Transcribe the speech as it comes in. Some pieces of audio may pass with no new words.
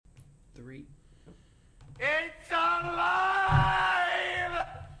3. It's alive!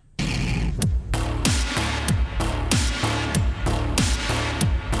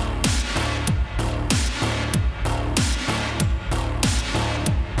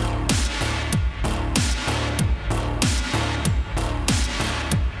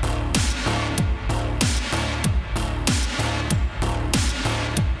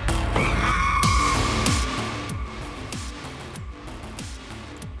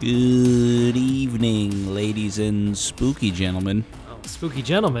 Good evening, ladies and spooky gentlemen. Oh, spooky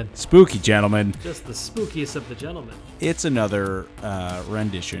gentlemen. Spooky gentlemen. Just the spookiest of the gentlemen. It's another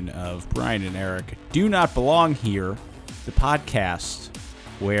rendition of Brian and Eric Do Not Belong Here, the podcast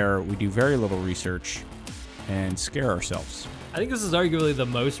where we do very little research and scare ourselves. I think this is arguably the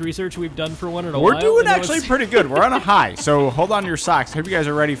most research we've done for one in a while. We're doing and it actually was- pretty good. We're on a high, so hold on to your socks. Hope you guys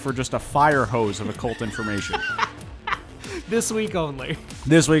are ready for just a fire hose of occult information. This week only.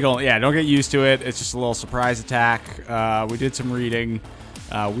 This week only. Yeah, don't get used to it. It's just a little surprise attack. We did some reading.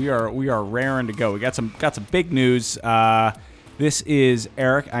 We are raring to go. We got some big news. This is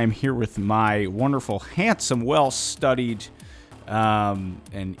Eric. I'm here with my wonderful, handsome, well-studied,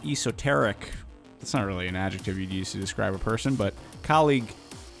 and esoteric. That's not really an adjective you'd use to describe a person, but colleague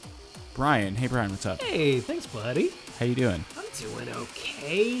Brian. Hey, Brian, what's up? Hey, thanks, buddy. How you doing? I'm doing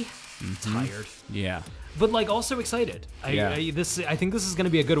okay. Tired. Yeah. But like also excited. Yeah. I think this is going to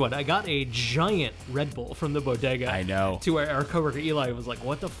be a good one. I got a giant Red Bull from the bodega. I know. To our coworker Eli was like,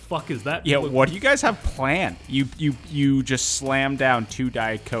 "What the fuck is that?" Yeah, what do you guys have planned? You just slammed down 2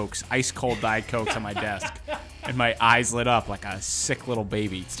 Diet Cokes, ice cold Diet Cokes on my desk, and my eyes lit up like a sick little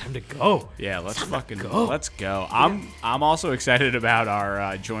baby. It's time to go. Yeah, let's go. I'm also excited about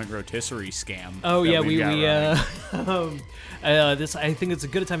our joint rotisserie scam. Oh that yeah, we've got running. this I think it's as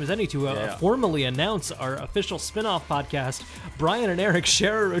good a time as any to formally announce our official spin-off podcast. Brian and Eric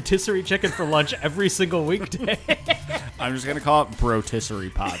share a rotisserie chicken for lunch every single weekday. I'm just gonna call it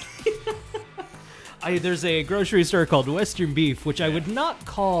Brotisserie Pod. There's a grocery store called Western Beef, which I would not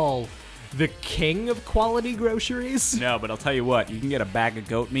call the king of quality groceries. No, but I'll tell you what, you can get a bag of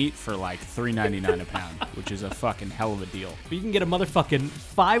goat meat for like $3.99 a pound, which is a fucking hell of a deal. But you can get a motherfucking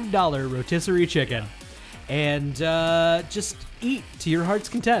 $5 rotisserie chicken. And just eat to your heart's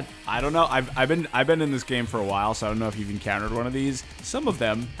content. I don't know. I've been in this game for a while, so I don't know if you've encountered one of these. Some of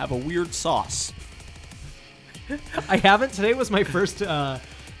them have a weird sauce. I haven't. Today was my first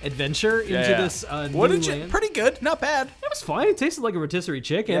adventure into this What new did you? land. Pretty good, not bad. It was fine. It tasted like a rotisserie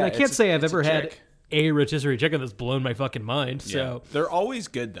chicken. Yeah, I can't say I've it's a ever had chick. a rotisserie chicken that's blown my fucking mind. So They're always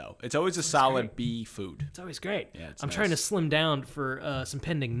good though. It's always a solid B food. it's always great. Yeah, it's I'm nice. trying to slim down for some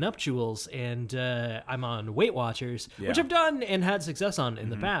pending nuptials, and I'm on Weight Watchers, which Yeah. Mm-hmm, I've done and had success on in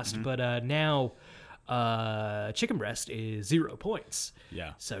the past. But now chicken breast is 0 points.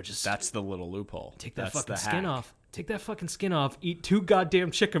 Yeah. So just That's the little loophole. take that That's fucking the skin hack. off. Take that fucking skin off. Eat 2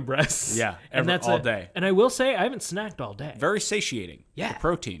 goddamn chicken breasts. Yeah, and that's all it. day. And I will say, I haven't snacked all day. Very satiating. Yeah. The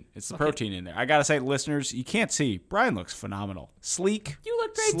protein. It's the protein in there. I gotta say, listeners, you can't see. Brian looks phenomenal. Sleek. You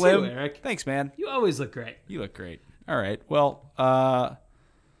look great slim. too, Eric. Thanks, man. You always look great. You look great. All right. Well,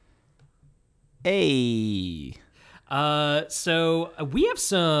 hey. So we have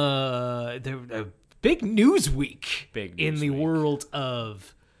some a big news week Big in news the week. world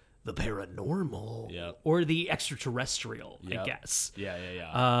of the paranormal Yep. or the extraterrestrial, I Yep. guess.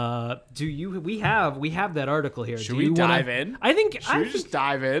 Yeah. We have that article here. Should Do we you wanna- dive in? I think Should we just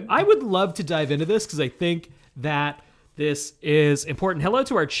dive in? I would love to dive into this because I think that this is important. Hello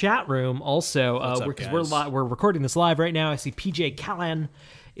to our chat room also, up, because guys? we're recording this live right now. I see PJ Callan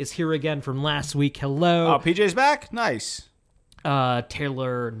is here again from last week. Hello. Oh, PJ's back? Nice.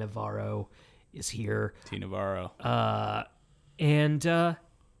 Taylor Navarro is here. T. Navarro. And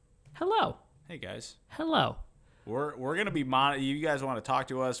hello. Hey, guys. Hello. We're going to be you guys want to talk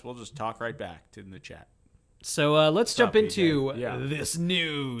to us, we'll just talk right back to the chat. So let's jump up, into PJ? Yeah. this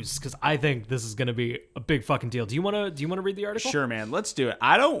news because I think this is going to be a big fucking deal. Do you want to read the article? Sure, man. Let's do it.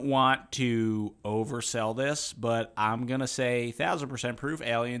 I don't want to oversell this, but I'm going to say 1,000% proof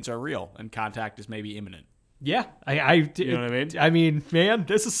aliens are real and contact is maybe imminent. Yeah. You know what I mean? I mean, man,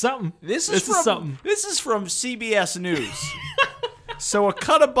 this is something. This is something. This is from CBS News. So a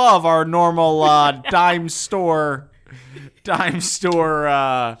cut above our normal dime store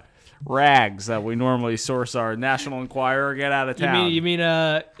rags that we normally source our National Enquirer get out of town. You mean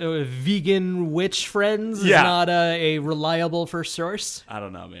vegan witch friends Yeah. is not a reliable first source? I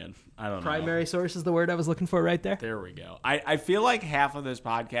don't know, man. I don't know. Primary source is the word I was looking for right there. There we go. I feel like half of this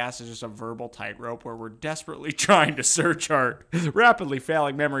podcast is just a verbal tightrope where we're desperately trying to search our rapidly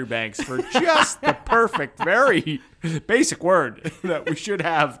failing memory banks for just the perfect, very basic word that we should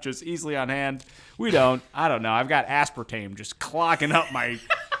have just easily on hand. We don't. I don't know. I've got aspartame just clogging up my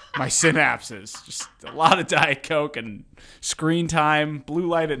synapses. Just a lot of Diet Coke and screen time, blue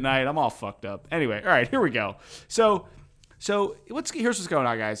light at night. I'm all fucked up. Anyway, all right, here we go. So here's what's going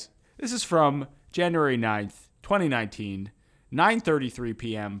on, guys. This is from January 9th, 2019, 9:33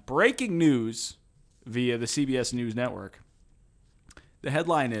 p.m. Breaking news via the CBS News Network. The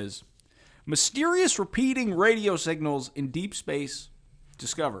headline is, mysterious repeating radio signals in deep space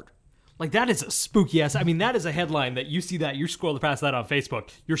discovered. Like, that is a spooky ass. I mean, that is a headline that you see that, you scroll past that on Facebook,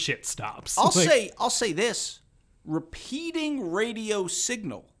 your shit stops. I'll say this. Repeating radio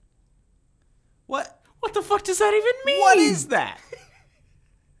signal. What the fuck does that even mean? What is that?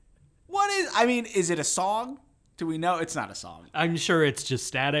 Is it a song? Do we know? It's not a song. I'm sure it's just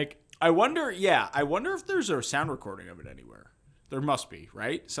static. I wonder if there's a sound recording of it anywhere. There must be,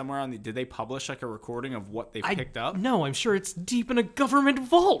 right? Somewhere did they publish like a recording of what they've picked up? No, I'm sure it's deep in a government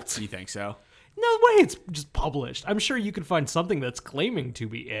vault. You think so? No way it's just published. I'm sure you can find something that's claiming to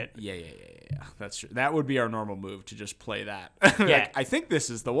be it. Yeah. That's true. That would be our normal move, to just play that. Yeah. I think this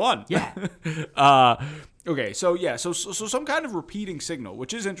is the one. Yeah. Okay, so some kind of repeating signal,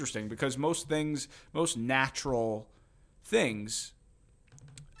 which is interesting because most natural things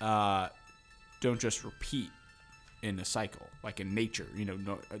don't just repeat in a cycle, like in nature.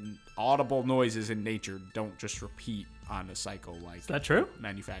 Audible noises in nature don't just repeat on a cycle like Is that true?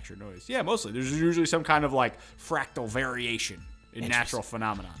 Manufactured noise. Yeah, mostly. There's usually some kind of like fractal variation in natural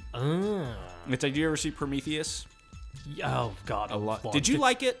phenomenon. It's like, do you ever see Prometheus? Oh God, Did you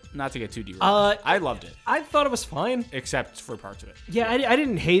like it? Not to get too derailed. I loved it. I thought it was fine, except for parts of it. Yeah, I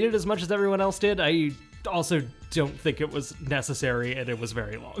didn't hate it as much as everyone else did. I also don't think it was necessary, and it was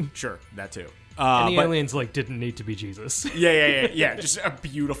very long. Sure, that too. And the aliens didn't need to be Jesus. Yeah. Just a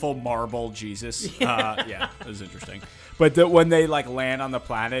beautiful marble Jesus. Yeah, it was interesting. But when they land on the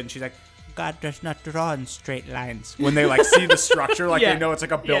planet, and she's like, God does not draw in straight lines. When they see the structure, they know it's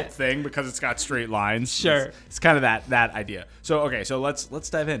like a built thing because it's got straight lines. Sure, it's kind of that idea. So let's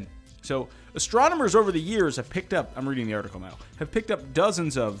dive in. So astronomers over the years have picked up. I'm reading the article now. Have picked up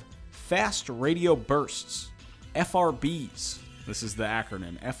dozens of fast radio bursts, FRBs. This is the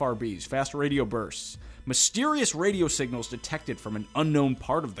acronym, FRBs, fast radio bursts. Mysterious radio signals detected from an unknown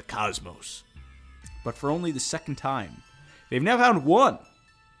part of the cosmos. But for only the second time, they've now found one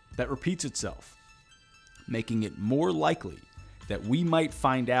that repeats itself, making it more likely that we might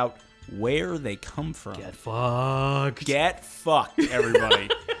find out where they come from. Get fucked. Get fucked, everybody.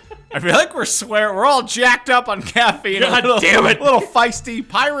 I feel like we're all jacked up on caffeine. God damn it. A little feisty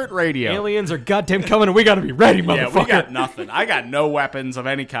pirate radio. Aliens are goddamn coming, and we gotta be ready, motherfucker. Yeah, we got nothing. I got no weapons of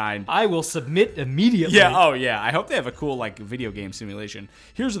any kind. I will submit immediately. Yeah, oh yeah. I hope they have a cool video game simulation.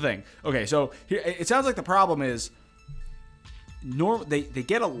 Here's the thing. Okay, so it sounds like the problem is they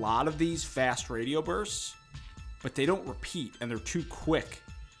get a lot of these fast radio bursts, but they don't repeat, and they're too quick.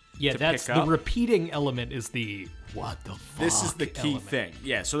 Yeah, that's the repeating element is the what the fuck. This is the key thing.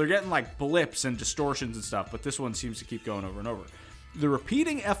 Yeah, so they're getting blips and distortions and stuff, but this one seems to keep going over and over. The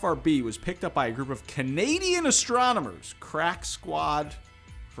repeating FRB was picked up by a group of Canadian astronomers, Crack Squad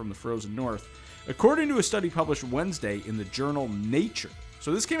from the frozen north, according to a study published Wednesday in the journal Nature.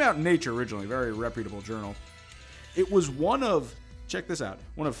 So this came out in Nature originally, very reputable journal. It was one of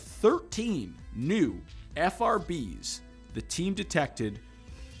 13 new FRBs the team detected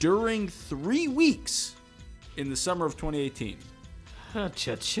during 3 weeks in the summer of 2018.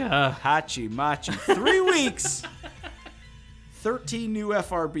 Cha-cha. Hachi machi. 3 weeks. 13 new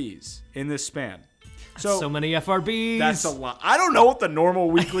FRBs in this span. So many FRBs. That's a lot. I don't know what the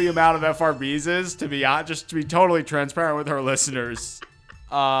normal weekly amount of FRBs is, to be honest, just to be totally transparent with our listeners.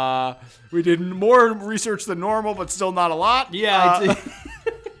 We did more research than normal, but still not a lot. Yeah,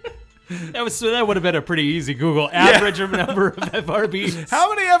 that would have been a pretty easy Google average number of FRBs.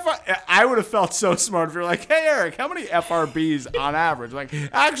 How many I would have felt so smart if you're like, hey Eric, how many FRBs on average? Like,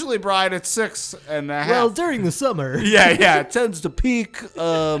 actually, Brian, it's 6.5. Well, during the summer. Yeah, it tends to peak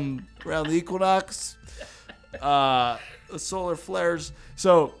around the equinox. The solar flares.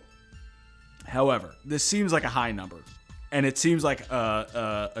 So, however, this seems like a high number, and it seems like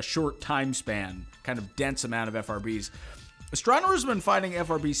a short time span, kind of dense amount of FRBs. Astronomers have been finding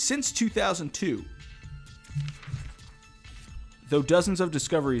FRBs since 2002, though dozens of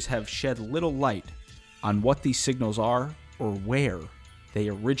discoveries have shed little light on what these signals are or where they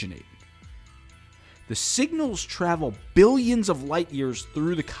originate. The signals travel billions of light years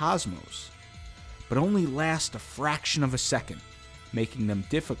through the cosmos, but only last a fraction of a second, making them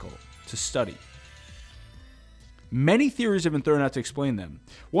difficult to study. Many theories have been thrown out to explain them.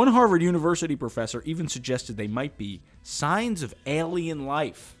 One Harvard University professor even suggested they might be signs of alien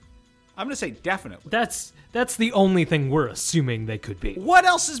life. I'm going to say definitely. That's the only thing we're assuming they could be. What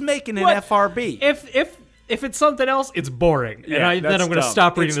else is making an FRB? If it's something else, it's boring. Yeah, and then I'm going to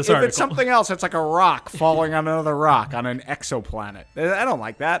stop reading this article. If it's something else, it's like a rock falling on another rock on an exoplanet. I don't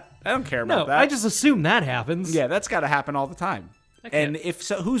like that. I don't care about that. I just assume that happens. Yeah, that's got to happen all the time. And if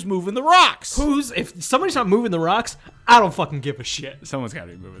so, who's moving the rocks? If somebody's not moving the rocks, I don't fucking give a shit. Someone's got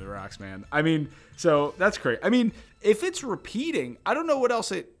to be moving the rocks, man. I mean, so that's great. I mean, if it's repeating, I don't know what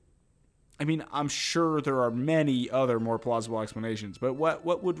else I'm sure there are many other more plausible explanations, but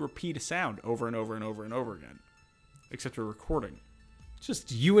what would repeat a sound over and over and over and over again? Except a recording.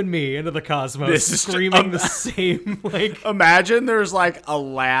 Just you and me into the cosmos screaming the same, like... Imagine there's like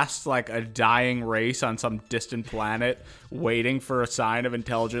a dying race on some distant planet waiting for a sign of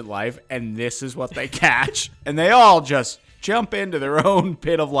intelligent life, and this is what they catch. And they all just jump into their own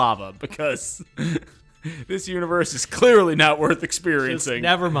pit of lava because this universe is clearly not worth experiencing. Just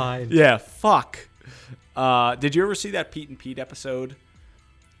never mind. Yeah, fuck. Did you ever see that Pete and Pete episode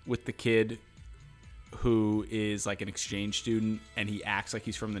with the kid who is like an exchange student and he acts like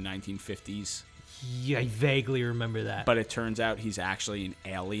he's from the 1950s? Yeah, I vaguely remember that. But it turns out he's actually an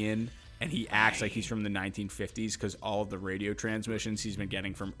alien and he acts like he's from the 1950s because all of the radio transmissions he's been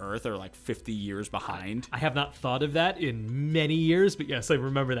getting from Earth are like 50 years behind. I have not thought of that in many years, but yes, I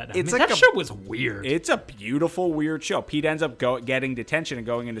remember that. That show was weird. It's a beautiful, weird show. Pete ends up getting detention and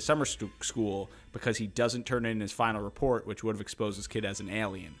going into summer school because he doesn't turn in his final report, which would have exposed his kid as an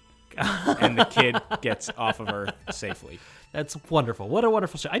alien. And the kid gets off of Earth safely. That's wonderful. What a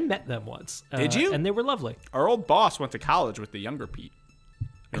wonderful show. I met them once. Did you? And they were lovely. Our old boss went to college with the younger Pete.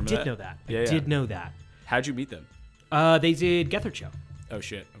 Remember I did know that. I did know that. How'd you meet them? They did Gethard Show. Oh,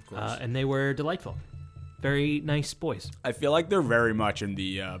 shit. Of course. And they were delightful. Very nice boys. I feel like they're very much in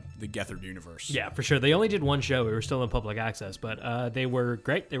the Gethard universe. Yeah, for sure. They only did one show. We were still in public access, but they were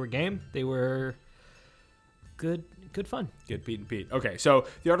great. They were game. They were good fun. Good Pete and Pete. Okay, so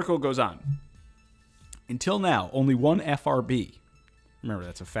the article goes on. Until now, only one FRB. Remember,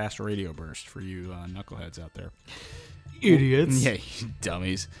 that's a fast radio burst for you knuckleheads out there. Idiots. Yeah, you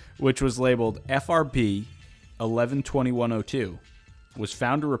dummies. Which was labeled FRB 112102, was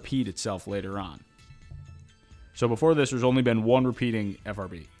found to repeat itself later on. So before this, there's only been one repeating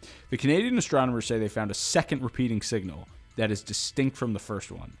FRB. The Canadian astronomers say they found a second repeating signal that is distinct from the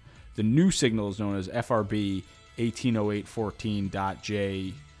first one. The new signal is known as FRB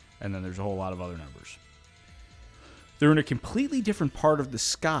 180814.J, and then there's a whole lot of other numbers. They're in a completely different part of the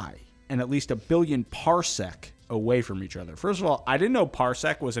sky and at least 1 billion parsec away from each other. First of all, I didn't know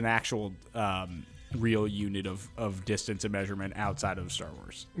parsec was an actual real unit of distance and measurement outside of Star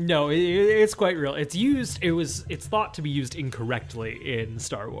Wars. No, it's quite real. It's thought to be used incorrectly in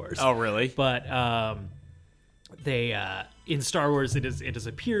Star Wars. Oh, really? But they in Star Wars it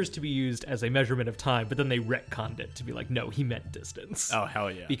appears to be used as a measurement of time, but then they retconned it to be like, no, he meant distance. Oh,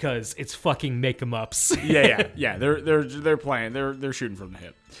 hell yeah! Because it's fucking make 'em ups. yeah. They're playing. They're shooting from the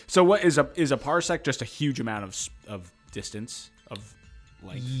hip. So what is a parsec? Just a huge amount of distance of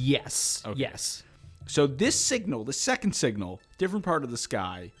length. Yes. Okay. Yes. So this signal, the second signal, different part of the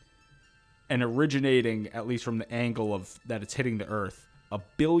sky, and originating at least from the angle of that it's hitting the Earth,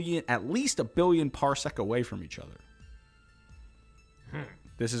 at least 1 billion parsec away from each other.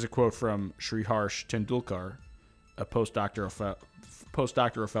 This is a quote from Sriharsh Tendulkar, a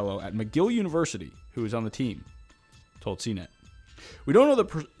postdoctoral fellow at McGill University, who is on the team, told CNET. We don't know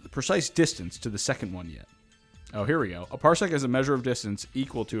the precise distance to the second one yet. Oh, here we go. A parsec is a measure of distance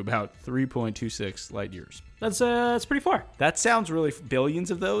equal to about 3.26 light years. That's pretty far. That sounds really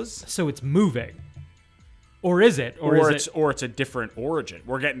billions of those. So it's moving. Or is it? Or it's a different origin.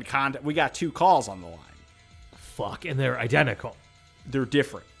 We're getting contact. We got 2 calls on the line. Fuck, and they're identical. They're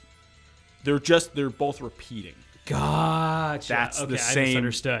different. They're both repeating. Gotcha. That's okay, the same. I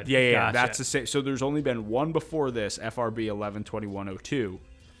misunderstood. Yeah, gotcha. That's the same. So there's only been one before this, FRB 112102,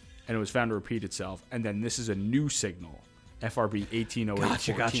 and it was found to repeat itself. And then this is a new signal, FRB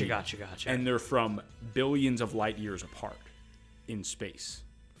 180814. Gotcha. And they're from billions of light years apart in space.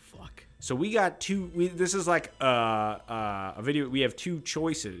 Fuck. So we got this is like a video. We have 2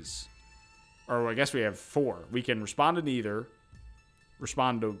 choices, or I guess we have 4. We can respond to neither,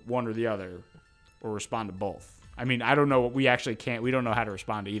 respond to one or the other, or respond to both. I mean, I don't know. We actually can't. We don't know how to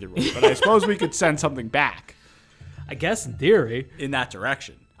respond to either one. But I suppose we could send something back. I guess in theory. In that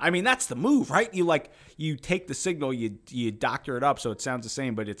direction. I mean, that's the move, right? You take the signal, you doctor it up so it sounds the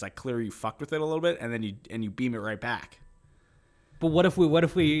same, but it's like clear you fucked with it a little bit, and then you beam it right back. But what if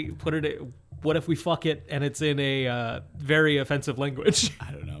we fuck it and it's in a very offensive language?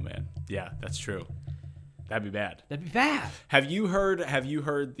 I don't know, man. Yeah, that's true. That'd be bad. That'd be bad. Have you heard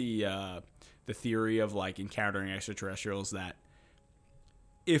the theory of like encountering extraterrestrials, that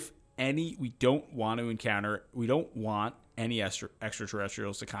if we don't want any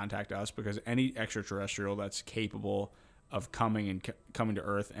extraterrestrials to contact us, because any extraterrestrial that's capable of coming to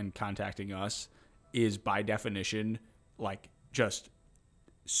Earth and contacting us is by definition like just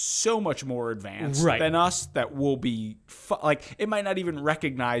so much more advanced than us that will be like it might not even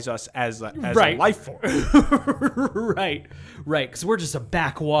recognize us as a life form. right, because we're just a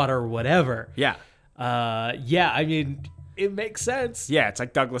backwater whatever. Yeah. I mean, it makes sense. Yeah, it's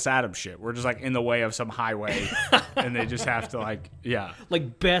like Douglas Adams shit. We're just like in the way of some highway, and they just have to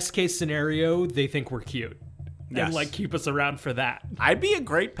Like best case scenario, they think we're cute, and like keep us around for that. I'd be a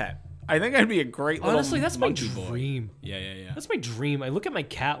great pet. I think I'd be a great little honestly. That's my monkey dream. Boy. Yeah. That's my dream. I look at my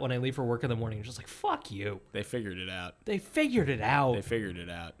cat when I leave for work in the morning. I'm just like, fuck you. They figured it out.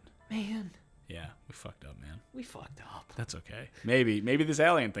 Man. Yeah, we fucked up, man. We fucked up. That's okay. Maybe this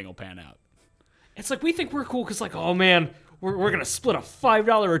alien thing will pan out. It's like we think we're cool because, like, oh man, we're gonna split a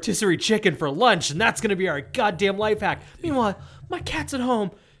 $5 rotisserie chicken for lunch, and that's gonna be our goddamn life hack. Meanwhile, my cat's at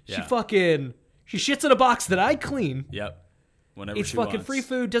home. She shits in a box that I clean. Yep. Whenever it's she fucking wants. free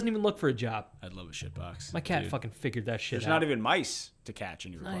food. Doesn't even look for a job. I'd love a shit box. My cat fucking figured that shit There's out. not even mice to catch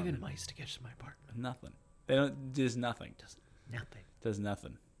in your apartment. Not even mice to catch in my apartment. Nothing. They don't. Does nothing. Does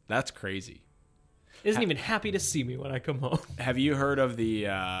nothing. That's crazy. Isn't even happy to see me when I come home. Have you heard of the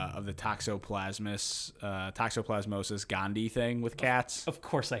toxoplasmosis Gandhi thing with cats? Of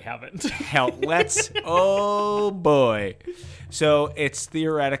course I haven't. Hell, oh boy. So it's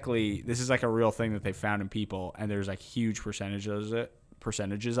theoretically, this is like a real thing that they found in people, and there's like huge percentages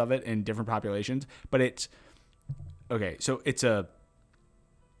of it in different populations. But it's okay. So it's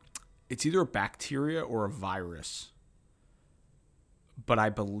either a bacteria or a virus. But I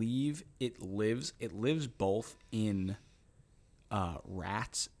believe it lives both in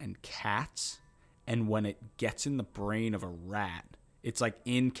rats and cats. And when it gets in the brain of a rat, it's like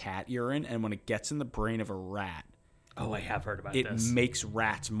in cat urine. And when it gets in the brain of a rat, oh, I have heard about this. It makes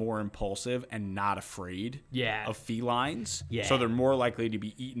rats more impulsive and not afraid of felines. Yeah. So they're more likely to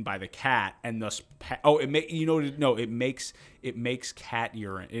be eaten by the cat, and thus it makes cat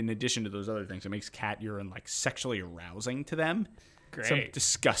urine, in addition to those other things, it makes cat urine like sexually arousing to them. Great. Some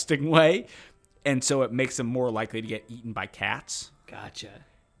disgusting way. And so it makes them more likely to get eaten by cats. Gotcha.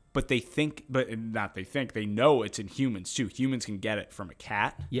 But they know it's in humans too. Humans can get it from a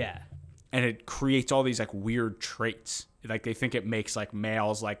cat. Yeah. And it creates all these like weird traits. Like they think it makes like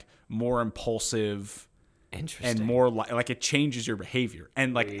males like more impulsive. Interesting. And more like it changes your behavior.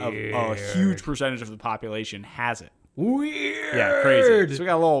 And like a huge percentage of the population has it. Weird. Yeah, crazy. So we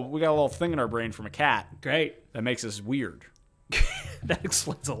got a little thing in our brain from a cat. Great. That makes us weird. That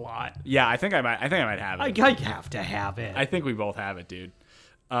explains a lot. Yeah, I think I might have it. I have to have it. I think we both have it, dude.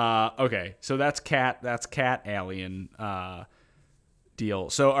 Okay, so that's cat alien deal.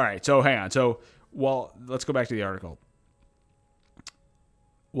 So all right, so hang on. So let's go back to the article.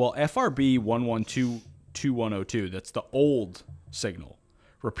 Well, FRB 1122102, that's the old signal,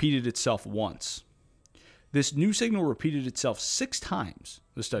 repeated itself once. This new signal repeated itself 6 times,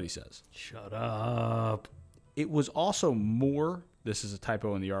 the study says. Shut up. It was also more, this is a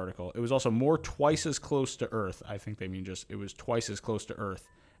typo in the article, it was also twice as close to Earth, I think they mean just it was twice as close to Earth,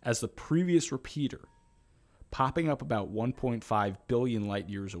 as the previous repeater, popping up about 1.5 billion light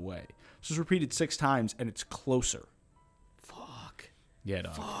years away. This was repeated 6 times, and it's closer. Fuck. Yeah,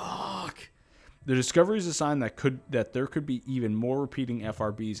 dog. Fuck. The discovery is a sign that there could be even more repeating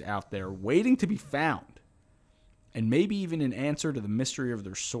FRBs out there waiting to be found, and maybe even an answer to the mystery of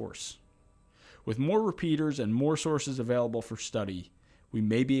their source. With more repeaters and more sources available for study, we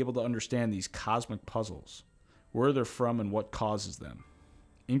may be able to understand these cosmic puzzles, where they're from and what causes them.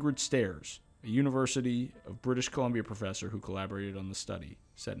 Ingrid Stairs, a University of British Columbia professor who collaborated on the study,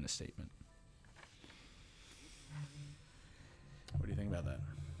 said in a statement. What do you think about that?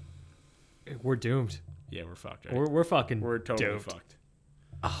 We're doomed. Yeah, we're fucked, right? We're fucking We're totally doomed. fucked.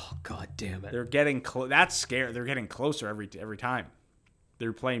 Oh, god damn it. They're getting that's scary. They're getting closer every time.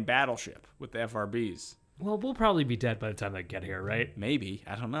 They're playing Battleship with the FRBs. Well, we'll probably be dead by the time they get here, right? Maybe.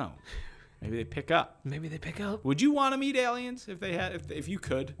 I don't know. Maybe they pick up. Would you want to meet aliens if you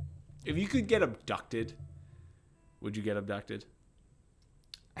could? If you could get abducted, would you get abducted?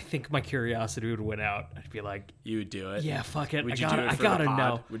 I think my curiosity would win out. I'd be like, you would do it. Yeah, fuck it. Would you do it for the pod?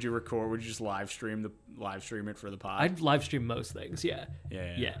 Know. Would you record? Would you just live stream it for the pod? I'd live stream most things. Yeah.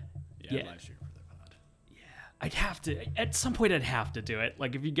 Yeah. Live stream for the pod. Yeah. I'd have to, at some point I'd have to do it.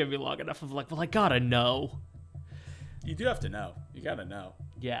 Like, if you give me long enough of like, well, I gotta know. You do have to know. You gotta know.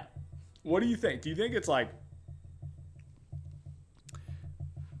 Yeah. What do you think? Do you think it's like...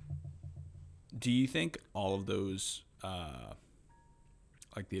 Do you think all of those,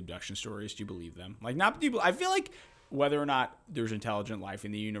 like the abduction stories, do you believe them? Like, not do you, I feel like whether or not there's intelligent life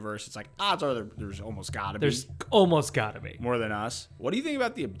in the universe, it's like odds are there's almost gotta be. There's almost gotta be. More than us. What do you think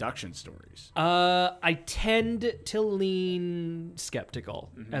about the abduction stories? I tend to lean skeptical,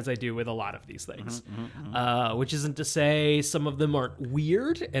 as I do with a lot of these things. Which isn't to say some of them aren't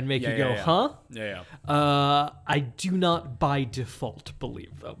weird and make you go, huh? Yeah. I do not by default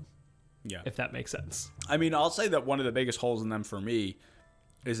believe them. Yeah. If that makes sense. I mean, I'll say that one of the biggest holes in them for me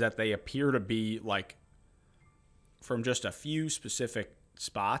is that they appear to be like from just a few specific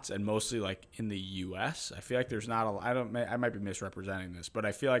spots and mostly like in the US. I feel like there's not I might be misrepresenting this, but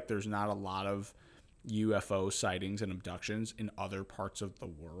I feel like there's not a lot of UFO sightings and abductions in other parts of the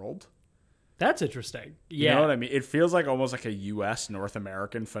world. That's interesting. Yeah. You know what I mean? It feels like almost like a US North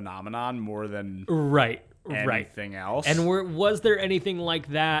American phenomenon more than anything else. And was there anything like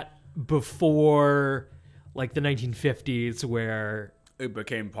that before like the 1950s where it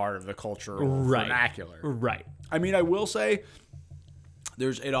became part of the cultural vernacular? Right. I mean, I will say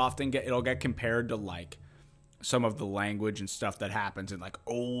it'll get compared to like some of the language and stuff that happens in like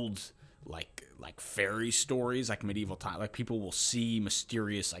old like fairy stories, like medieval time. Like people will see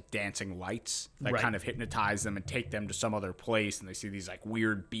mysterious like dancing lights that kind of hypnotize them and take them to some other place, and they see these like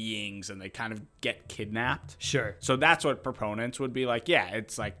weird beings and they kind of get kidnapped. Sure. So that's what proponents would be like. Yeah,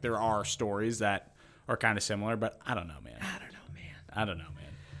 it's like there are stories that are kind of similar, but I don't know, man. I don't know,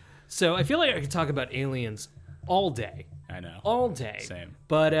 man. So I feel like I could talk about aliens all day. I know. All day. Same.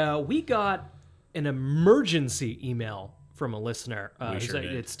 But we got an emergency email from a listener. Did.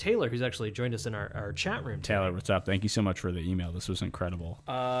 It's Taylor, who's actually joined us in our chat room today. Taylor, what's up? Thank you so much for the email. This was incredible.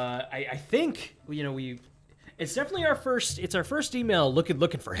 I think, it's definitely our first email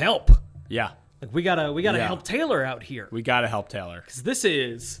looking for help. Yeah. Like we gotta help Taylor out here. We gotta help Taylor. Because this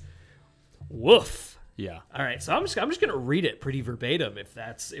is woof. Yeah. All right, so I'm just gonna read it pretty verbatim if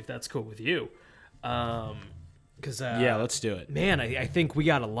that's cool with you. Yeah, let's do it. Man, I think we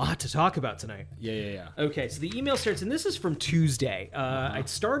got a lot to talk about tonight. Yeah. Okay, so the email starts, and this is from Tuesday. I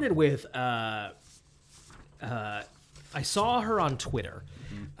started with I saw her on Twitter.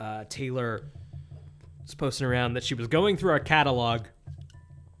 Taylor was posting around that she was going through our catalog,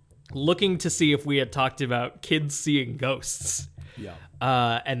 looking to see if we had talked about kids seeing ghosts. Yeah.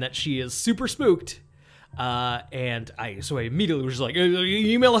 And that she is super spooked. And I immediately was just like,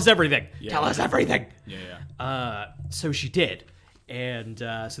 email us everything. Yeah. Tell us everything. Yeah. So she did. And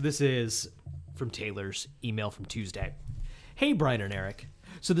so this is from Taylor's email from Tuesday. Hey, Brian and Eric.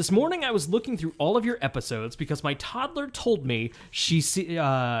 So this morning I was looking through all of your episodes because my toddler told me she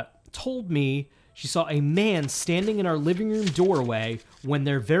saw a man standing in our living room doorway when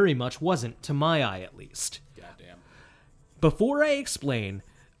there very much wasn't, to my eye at least. Goddamn. Before I explain,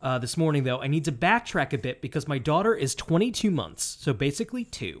 this morning, though, I need to backtrack a bit because my daughter is 22 months, so basically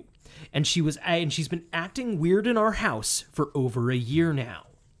 2, and she's been acting weird in our house for over a year now.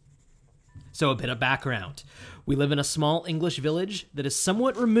 So a bit of background. We live in a small English village that is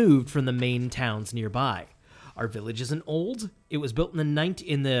somewhat removed from the main towns nearby. Our village isn't old. It was built in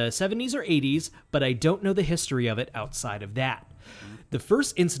the 70s or 80s, but I don't know the history of it outside of that. The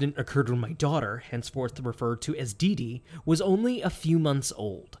first incident occurred when my daughter, henceforth referred to as Dee Dee, was only a few months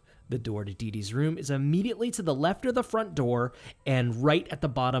old. The door to Dee Dee's room is immediately to the left of the front door and right at the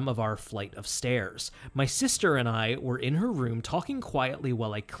bottom of our flight of stairs. My sister and I were in her room talking quietly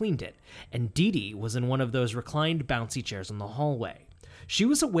while I cleaned it, and Dee Dee was in one of those reclined bouncy chairs in the hallway. She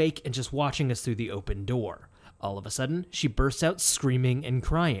was awake and just watching us through the open door. All of a sudden, she bursts out screaming and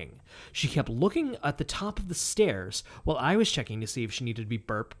crying. She kept looking at the top of the stairs while I was checking to see if she needed to be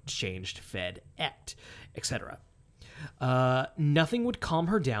burped, changed, fed, etc. Nothing would calm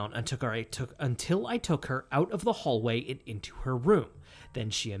her down until I took her out of the hallway and into her room. Then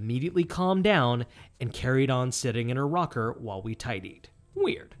she immediately calmed down and carried on sitting in her rocker while we tidied.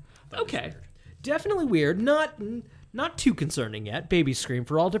 Weird. Okay. Weird. Definitely weird. Not too concerning yet. Babies scream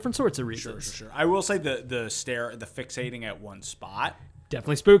for all different sorts of reasons. Sure. I will say the fixating at one spot,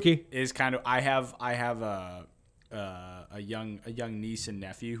 definitely spooky. Is kind of I have a young niece and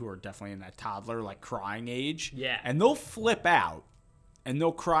nephew who are definitely in that toddler like crying age. Yeah. And they'll flip out and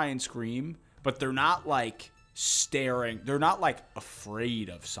they'll cry and scream, but they're not like staring. They're not like afraid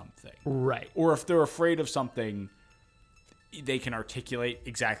of something. Right. Or if they're afraid of something, they can articulate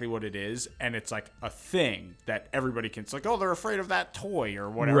exactly what it is, and it's like a thing that everybody can. It's like, oh, they're afraid of that toy or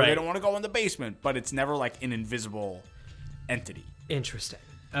whatever. Right. They don't want to go in the basement, but it's never like an invisible entity. Interesting.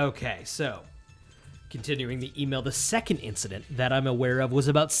 Okay, so continuing the email, the second incident that I'm aware of was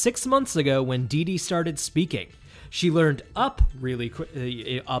about 6 months ago when Dee Dee started speaking. She learned up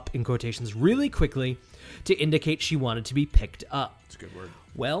up in quotations really quickly to indicate she wanted to be picked up. That's a good word.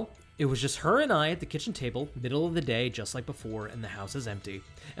 Well, it was just her and I at the kitchen table, middle of the day, just like before, and the house is empty.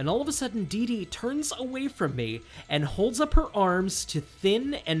 And all of a sudden, Dee Dee turns away from me and holds up her arms to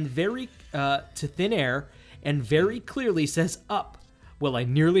thin air and very clearly says up. Well, I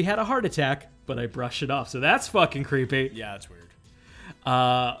nearly had a heart attack, but I brushed it off. So that's fucking creepy. Yeah, that's weird.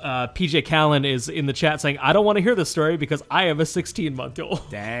 PJ Callen is in the chat saying, I don't want to hear this story because I have a 16-month-old.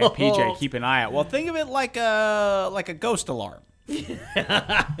 Dang, PJ, keep an eye out. Well, think of it like a ghost alarm.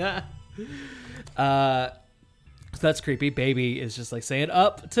 So that's creepy. Baby is just like saying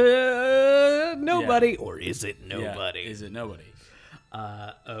up to nobody. Yeah. Or is it nobody? Yeah, is it nobody?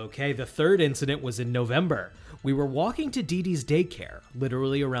 Okay, the third incident was in November. We were walking to Dee Dee's daycare,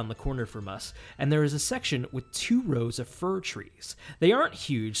 literally around the corner from us, and there is a section with 2 rows of fir trees. They aren't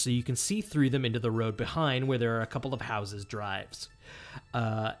huge, so you can see through them into the road behind where there are a couple of houses drives.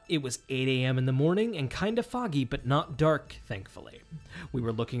 It was 8 a.m. in the morning and kind of foggy, but not dark, thankfully. We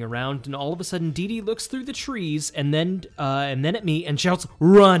were looking around, and all of a sudden, Dee Dee looks through the trees and then at me and shouts,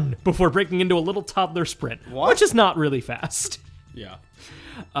 "Run!" before breaking into a little toddler sprint, which is not really fast. Yeah.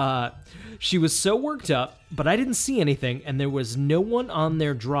 She was so worked up, but I didn't see anything, and there was no one on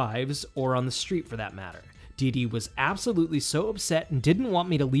their drives or on the street for that matter. Dee Dee was absolutely so upset and didn't want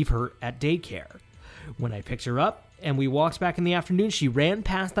me to leave her at daycare. When I picked her up and we walked back in the afternoon, she ran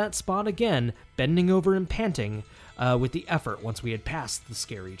past that spot again, bending over and panting with the effort once we had passed the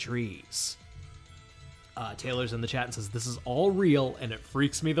scary trees. Taylor's in the chat and says, this is all real, and it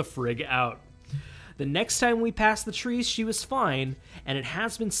freaks me the frig out. The next time we passed the trees, she was fine, and it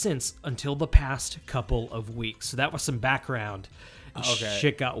has been since until the past couple of weeks. So that was some background. Okay.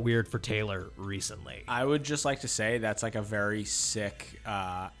 Shit got weird for Taylor recently. I would just like to say that's like a very sick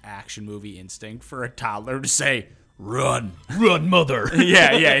action movie instinct for a toddler to say, "Run, Run, mother."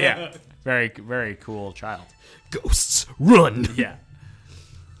 yeah. Very, very cool child. Ghosts, run. Yeah.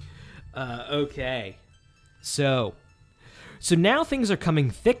 Okay. So now things are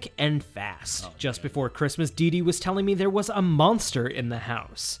coming thick and fast. Just before Christmas, Dee Dee was telling me there was a monster in the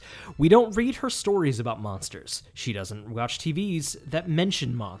house. We don't read her stories about monsters. She doesn't watch TVs that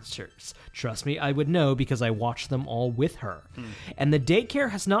mention monsters. Trust me, I would know because I watch them all with her. And the daycare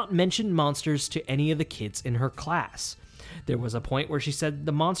has not mentioned monsters to any of the kids in her class. There was a point where she said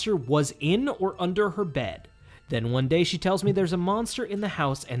the monster was in or under her bed. Then one day she tells me there's a monster in the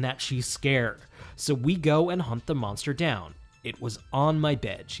house and that she's scared. So we go and hunt the monster down. It was on my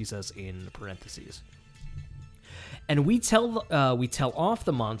bed, she says in parentheses. And we tell off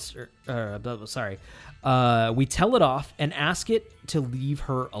the monster. We tell it off and ask it to leave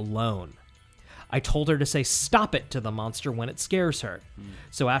her alone. I told her to say "stop it" to the monster when it scares her.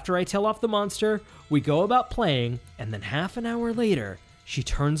 So after I tell off the monster, we go about playing, and then half an hour later, she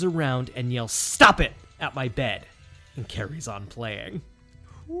turns around and yells "stop it" at my bed, and carries on playing.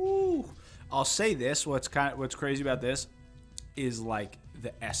 Ooh. I'll say this: what's crazy about this is like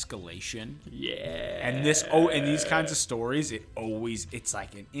the escalation. Yeah. And these kinds of stories, it's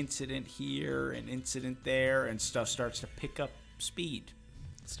like an incident here, an incident there, and stuff starts to pick up speed.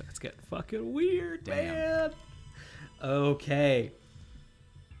 Starts getting fucking weird, Damn. man. Okay.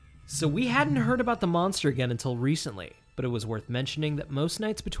 So we hadn't heard about the monster again until recently, but it was worth mentioning that most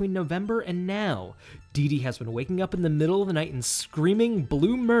nights between November and now, Dee Dee has been waking up in the middle of the night and screaming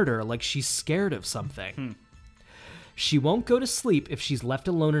blue murder like she's scared of something. She won't go to sleep if she's left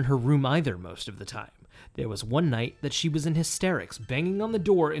alone in her room either most of the time. There was one night that she was in hysterics, banging on the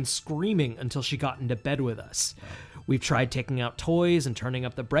door and screaming until she got into bed with us. We've tried taking out toys and turning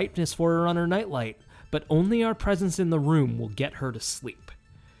up the brightness for her on her nightlight, but only our presence in the room will get her to sleep.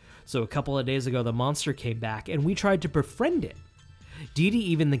 So a couple of days ago, the monster came back, and we tried to befriend it. Dee Dee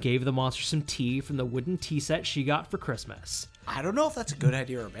even gave the monster some tea from the wooden tea set she got for Christmas. I don't know if that's a good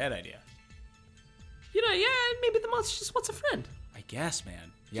idea or a bad idea. Maybe the monster just wants a friend. I guess,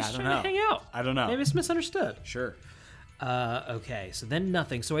 man. Yeah, Just I don't trying know. to hang out. I don't know. Maybe it's misunderstood. Sure. Okay, so then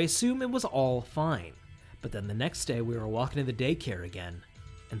nothing, so I assume it was all fine. But then the next day we were walking to the daycare again,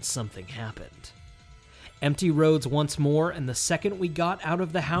 and something happened. Empty roads once more, and the second we got out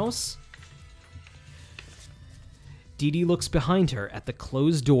of the house, Dee Dee looks behind her at the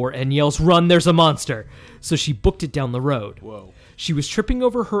closed door and yells, "Run, there's a monster!" So she booked it down the road. Whoa. She was tripping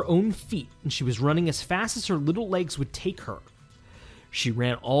over her own feet, and she was running as fast as her little legs would take her. She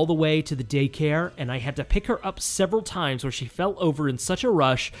ran all the way to the daycare, and I had to pick her up several times where she fell over in such a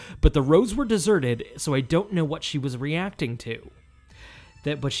rush, but the roads were deserted, so I don't know what she was reacting to.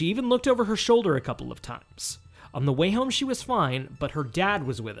 But she even looked over her shoulder a couple of times. On the way home, she was fine, but her dad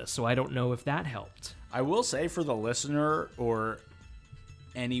was with us, so I don't know if that helped. I will say for the listener or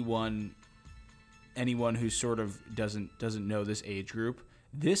anyone who sort of doesn't know this age group,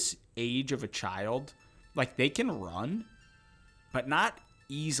 this age of a child, like they can run, but not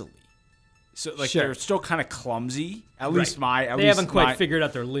easily. So like Sure. they're still kind of clumsy. At Right. least They haven't quite figured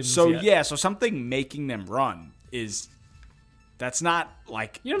out their limbs So yet. yeah, so something making them run that's not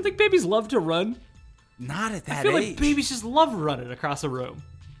like You don't think babies love to run? not at that I feel age. like babies just love running across a room.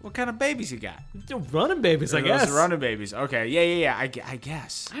 What kind of babies you got? They're running babies, I Those guess. running babies. Okay, yeah. I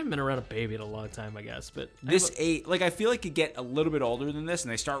guess. I haven't been around a baby in a long time, I guess, but This age, like I feel like you get a little bit older than this,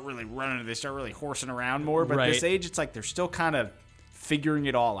 and they start really running, they start really horsing around more. But Right. this age, it's like they're still kind of figuring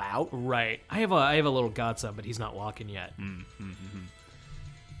it all out. right. I have a little godson, but he's not walking yet.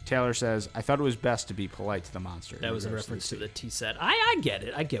 Taylor says, "I thought it was best to be polite to the monster." That was in reference to the tea set. I get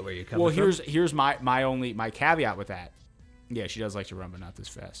it. I get where you're coming Well, from. here's my caveat with that. Yeah, she does like to run, but not this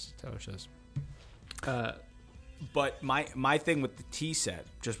fast. Taylor says. But my thing with the tea set,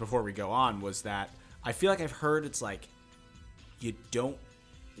 just before we go on, was that I feel like I've heard it's like you don't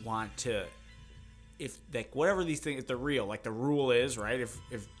want to, if like whatever these things, if they're real, like the rule is right. If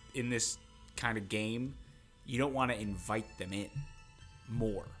in this kind of game, you don't want to invite them in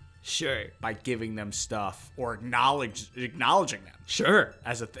more Sure. by giving them stuff or acknowledging them Sure.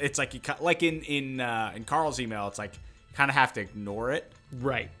 as it's like like in Carl's email, it's like you kind of have to ignore it.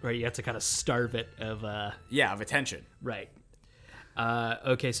 Right. You have to kind of starve it of Of attention. right.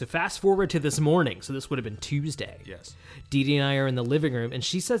 Okay, so fast forward to this morning. So this would have been Tuesday. Yes. Dee Dee and I are in the living room, and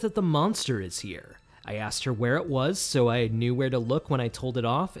she says that the monster is here. I asked her where it was, so I knew where to look when I told it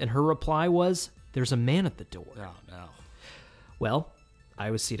off, and her reply was, "There's a man at the door." Oh no. Well, I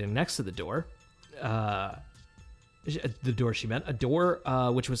was seated next to the door. The door she meant, a door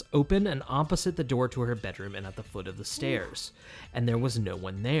which was open and opposite the door to her bedroom and at the foot of the stairs. And there was no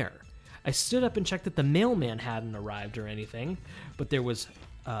one there. I stood up and checked that the mailman hadn't arrived or anything, but there was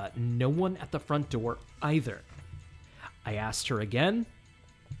no one at the front door either. I asked her again,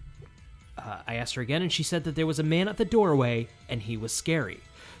 and she said that there was a man at the doorway, and he was scary.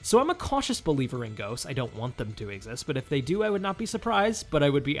 So I'm a cautious believer in ghosts. I don't want them to exist, but if they do, I would not be surprised, but I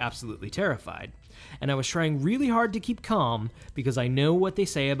would be absolutely terrified. And I was trying really hard to keep calm because I know what they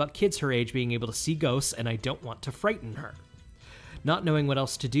say about kids her age being able to see ghosts, and I don't want to frighten her. Not knowing what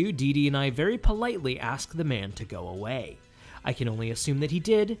else to do, Dee Dee and I very politely asked the man to go away. I can only assume that he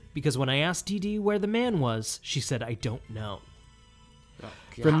did, because when I asked Dee Dee where the man was, she said, "I don't know."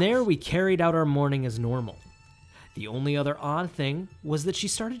 From there, we carried out our morning as normal. The only other odd thing was that she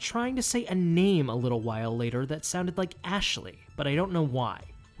started trying to say a name a little while later that sounded like Ashley, but I don't know why.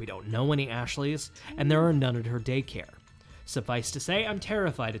 We don't know any Ashleys, and there are none at her daycare. Suffice to say, I'm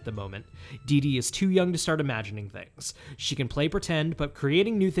terrified at the moment. Dee Dee is too young to start imagining things. She can play pretend, but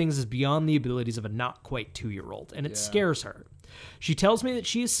creating new things is beyond the abilities of a not quite 2-year-old, and it scares her. She tells me that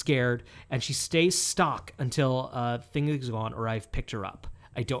she is scared, and she stays stuck until thing is gone or I've picked her up.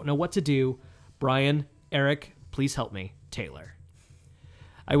 I don't know what to do. Brian, Eric, please help me. Taylor.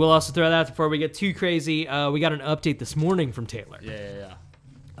 I will also throw that out before we get too crazy. We got an update this morning from Taylor. Yeah.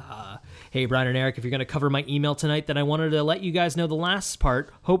 Hey, Brian and Eric, if you're going to cover my email tonight, then I wanted to let you guys know the last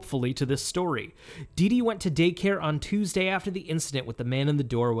part, hopefully, to this story. Dee Dee went to daycare on Tuesday after the incident with the man in the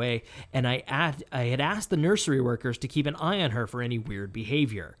doorway, and I had asked the nursery workers to keep an eye on her for any weird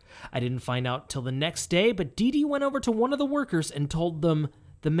behavior. I didn't find out till the next day, but Dee Dee went over to one of the workers and told them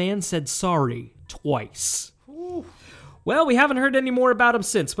the man said sorry twice. Ooh. Well, we haven't heard any more about him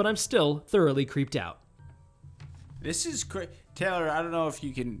since, but I'm still thoroughly creeped out. This is Taylor, I don't know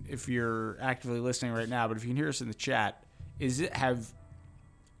if you're actively listening right now, but if you can hear us in the chat,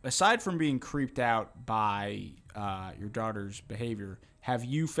 aside from being creeped out by your daughter's behavior, have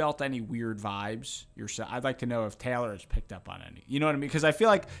you felt any weird vibes yourself? I'd like to know if Taylor has picked up on any. You know what I mean? Because I feel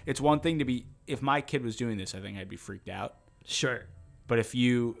like it's one thing to be, if my kid was doing this, I think I'd be freaked out. Sure. But if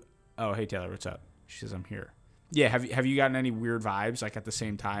you, oh, hey Taylor, what's up? She says, I'm here. Yeah, have you gotten any weird vibes like at the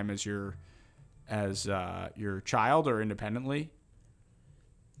same time as your child or independently?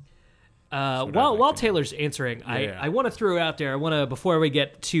 While Taylor's answering, I want to throw out there. I want to, before we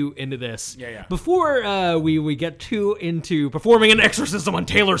get too into this, before we get too into performing an exorcism on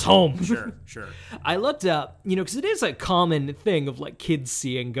Taylor's home. Sure. I looked up, because it is a common thing of like kids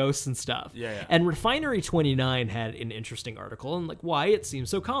seeing ghosts and stuff. Yeah. And Refinery 29 had an interesting article on like why it seems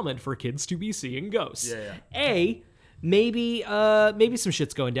so common for kids to be seeing ghosts. Yeah. Maybe some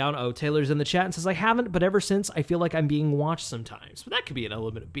shit's going down. Oh, Taylor's in the chat and says, I haven't, but ever since, I feel like I'm being watched sometimes. But that could be an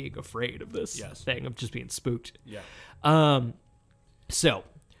element of being afraid of this thing, of just being spooked. Yeah. So,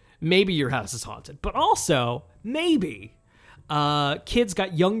 maybe your house is haunted. But also, maybe kids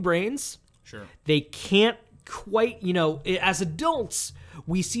got young brains. Sure. They can't quite, as adults,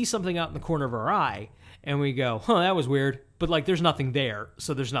 we see something out in the corner of our eye, and we go, that was weird. But, like, there's nothing there,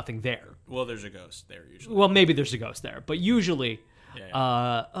 so there's nothing there. Well, there's a ghost there usually. Well, maybe there's a ghost there, but usually,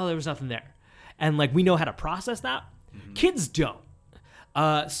 there was nothing there. And, like, we know how to process that. Mm-hmm. Kids don't.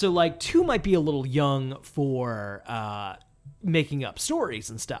 So, like, 2 might be a little young for making up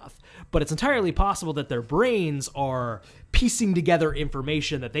stories and stuff, but it's entirely possible that their brains are piecing together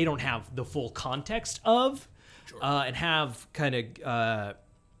information that they don't have the full context of, and have kind of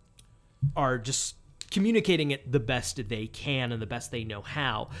are just communicating it the best they can and the best they know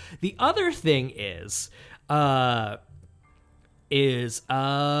how. The other thing is it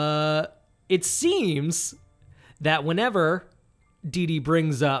seems that whenever Dee Dee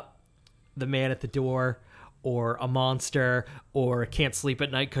brings up the man at the door or a monster or can't sleep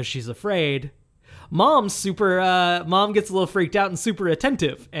at night because she's afraid, mom gets a little freaked out and super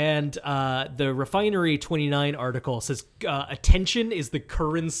attentive. And the Refinery 29 article says attention is the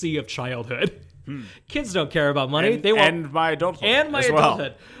currency of childhood. Kids don't care about money. And, they want and my adulthood. And my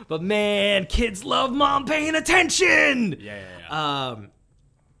adulthood. Well. But man, kids love mom paying attention. Yeah.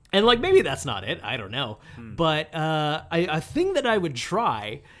 And like maybe that's not it. I don't know. But a thing that I would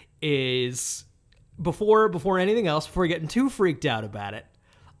try is before anything else, before getting too freaked out about it,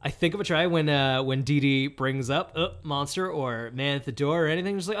 I think of a try when Dee Dee brings up monster or man at the door or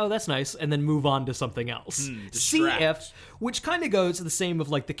anything, just like, oh, that's nice, and then move on to something else. See if, which kind of goes to the same of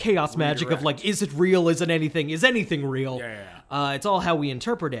like the chaos magic of like, is it real? Is anything real? Yeah. It's all how we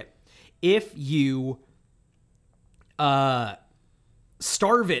interpret it. If you starve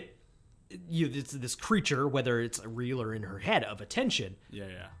it, it's this creature, whether it's real or in her head, of attention.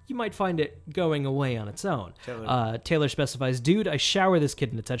 You might find it going away on its own. Taylor specifies, dude, I shower this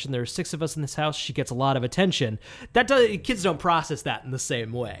kid in attention. There are 6 of us in this house. She gets a lot of attention. Kids don't process that in the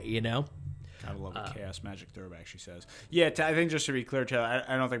same way, Gotta love the chaos magic throwback, she says. Yeah, I think just to be clear, Taylor,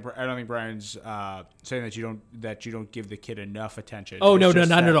 I don't think Brian's saying that you don't give the kid enough attention. Oh no,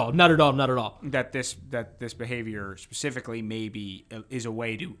 not at all. That this behavior specifically maybe is a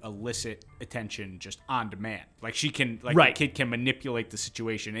way to elicit attention just on demand. Like the kid can manipulate the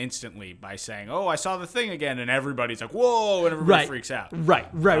situation instantly by saying, "Oh, I saw the thing again," and everybody's like, "Whoa!" and everybody freaks out. Right.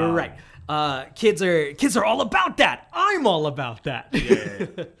 Kids are all about that. I'm all about that. Yeah.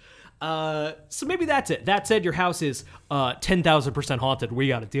 So maybe that's it. That said, your house is 10,000% haunted. We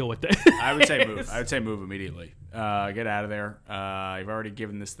got to deal with it. I would say move. I would say move immediately. Get out of there. You've already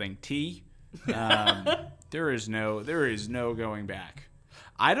given this thing tea. There is no going back.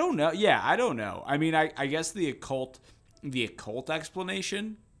 I don't know. Yeah, I don't know. I mean, I guess the occult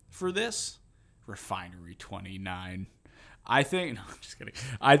explanation for this, Refinery 29. I'm just kidding.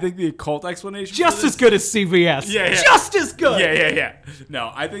 I think the occult explanation just as good as CVS. Yeah. Just as good. Yeah.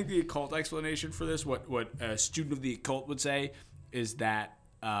 No, I think the occult explanation for this, what a student of the occult would say, is that,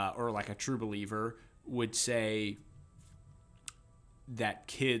 or like a true believer would say, that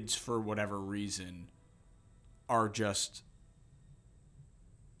kids, for whatever reason, are just.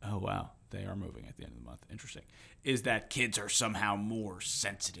 Oh wow, they are moving at the end of the month. Interesting. Is that kids are somehow more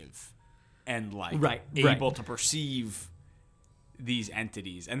sensitive and able to perceive these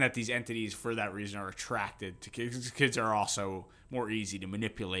entities, and that these entities for that reason are attracted to kids. Kids are also more easy to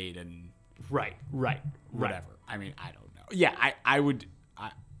manipulate and whatever. I mean, I don't know. Yeah,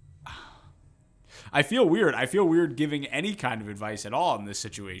 I feel weird. I feel weird giving any kind of advice at all in this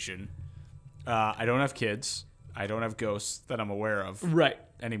situation. I don't have kids. I don't have ghosts that I'm aware of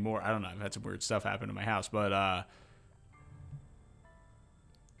anymore. I don't know. I've had some weird stuff happen in my house, but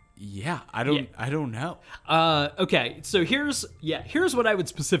yeah, I don't know. Okay, so here's what I would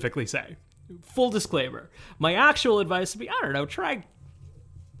specifically say. Full disclaimer. My actual advice would be, I don't know, try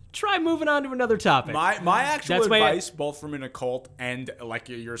try moving on to another topic. My actual That's advice, both from an occult and like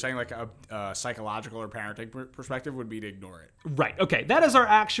you're saying, like a psychological or parenting perspective, would be to ignore it. Right. Okay. That is our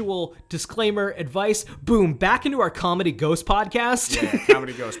actual disclaimer advice. Boom. Back into our comedy ghost podcast. Yeah,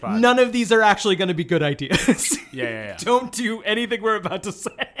 comedy ghost pod. None of these are actually going to be good ideas. Yeah. Don't do anything we're about to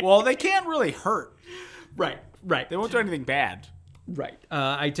say. Well, they can't really hurt. Right. They won't do anything bad. Right.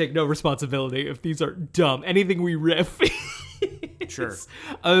 I take no responsibility if these are dumb. Anything we riff. Sure.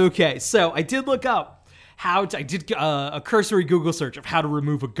 Okay. So I did look up I did a cursory Google search of how to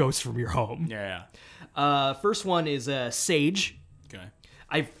remove a ghost from your home. Yeah. First one is Sage. Okay.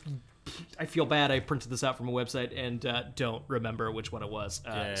 I feel bad. I printed this out from a website and don't remember which one it was.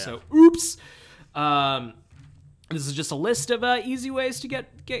 So, oops. This is just a list of easy ways to get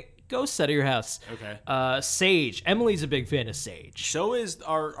ghosts out of your house. Okay. Sage. Emily's a big fan of Sage. So is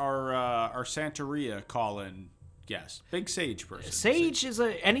our Santeria call-in guest. Big Sage person. Sage is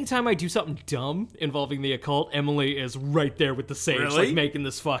anytime I do something dumb involving the occult, Emily is right there with the Sage. Really? Like making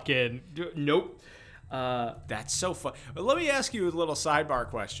this fucking... Nope. That's so fun. Let me ask you a little sidebar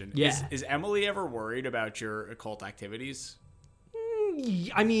question. Yeah. Is Emily ever worried about your occult activities?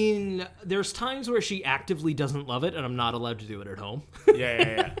 I mean, there's times where she actively doesn't love it, and I'm not allowed to do it at home.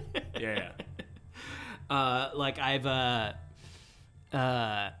 Yeah. Like I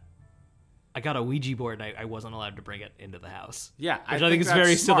got a Ouija board, and I wasn't allowed to bring it into the house. Yeah, Which I think is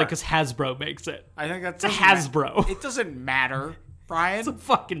very silly because Hasbro makes it. I think that's It's a Hasbro. It doesn't matter, Brian. It's a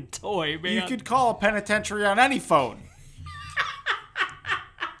fucking toy, man. You could call a penitentiary on any phone.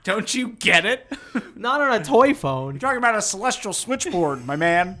 Don't you get it? Not on a toy phone. You're talking about a celestial switchboard, my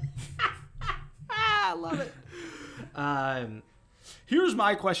man. I love it. Here's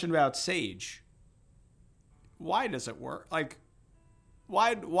my question about Sage. Why does it work? Like,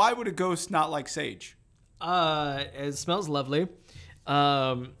 why would a ghost not like Sage? It smells lovely.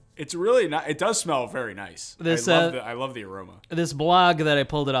 It's really not. It does smell very nice. I love the aroma. This blog that I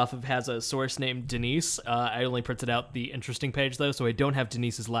pulled it off of has a source named Denise. I only printed out the interesting page, though, so I don't have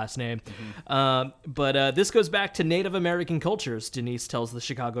Denise's last name. But this goes back to Native American cultures, Denise tells the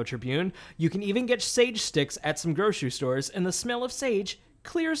Chicago Tribune. You can even get sage sticks at some grocery stores, and the smell of sage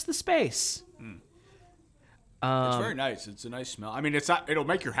clears the space. It's very nice. It's a nice smell. I mean, it's not. It'll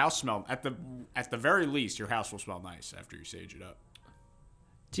make your house smell. At the very least, your house will smell nice after you sage it up.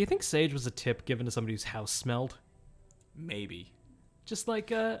 Do you think sage was a tip given to somebody whose house smelled? Maybe. Just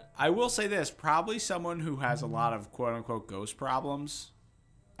like I will say this: probably someone who has a lot of quote unquote ghost problems.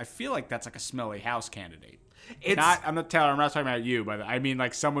 I feel like that's like a smelly house candidate. I'm not talking about you, but I mean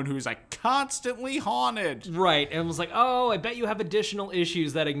like someone who's like constantly haunted. Right, and was like, oh, I bet you have additional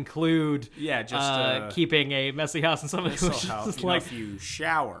issues that include keeping a messy house and something. If you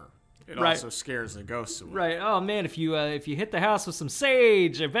shower, it also scares the ghosts away. Right. Oh man, if you hit the house with some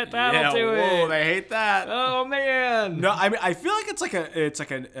sage, I bet that'll do it. Whoa, they hate that. Oh man. No, I mean I feel like it's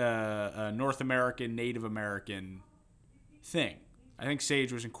like a North American, Native American thing. I think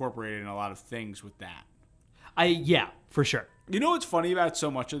sage was incorporated in a lot of things with that. Yeah, for sure. You know what's funny about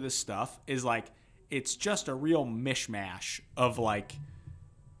so much of this stuff is like it's just a real mishmash of like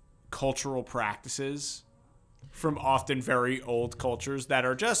cultural practices from often very old cultures that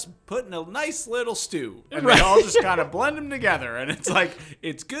are just put in a nice little stew and they all just kind of blend them together and it's like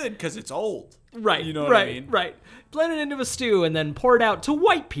it's good because it's old. Right. You know what I mean? Right. Blend it into a stew and then pour it out to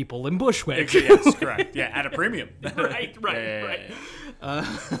white people in Bushwick. Yes, correct. Yeah, at a premium. Right.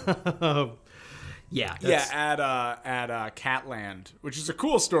 Yeah. At Catland, which is a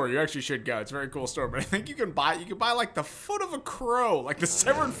cool store. You actually should go. It's a very cool store. But I think you can buy like the foot of a crow, like the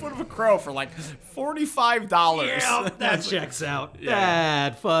severed foot of a crow for like $45. Yeah, that checks out. Yeah.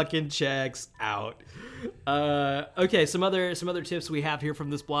 That fucking checks out. Okay, some other tips we have here from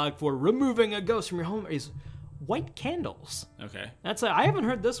this blog for removing a ghost from your home is white candles. Okay. I haven't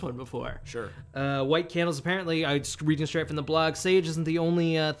heard this one before. Sure. White candles, apparently, I just reading straight from the blog, sage isn't the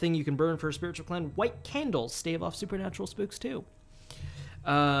only thing you can burn for a spiritual cleanse. White candles stave off supernatural spooks, too.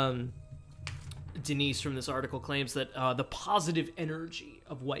 Denise from this article claims that the positive energy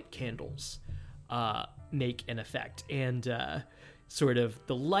of white candles make an effect. And sort of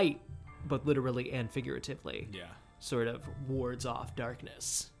the light, both literally and figuratively, sort of wards off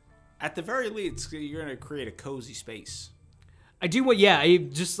darkness. At the very least, you're going to create a cozy space. I do what, I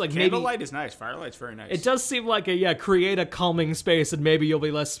just like Candlelight is nice. Firelight's very nice. It does seem like create a calming space and maybe you'll be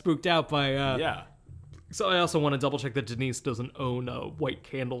less spooked out by, So I also want to double check that Denise doesn't own a white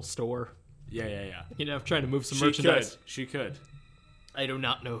candle store. Yeah. You know, trying to move some merchandise. She could. I do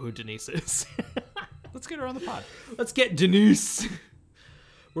not know who Denise is. Let's get her on the pod. Let's get Denise.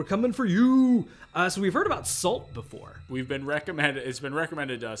 We're coming for you. So we've heard about salt before. We've been recommended. It's been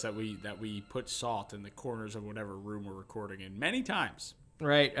recommended to us that we put salt in the corners of whatever room we're recording in many times.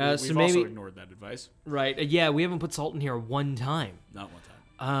 Right. We've so also maybe. ignored that advice. Right. Yeah, we haven't put salt in here one time. Not one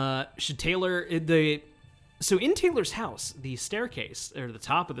time. Should Taylor So in Taylor's house, the staircase or the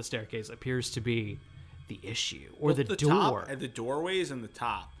top of the staircase appears to be the issue, or the door. Top, and the doorways and the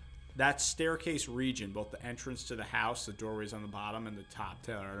top. That staircase region, both the entrance to the house, the doorways on the bottom, and the top.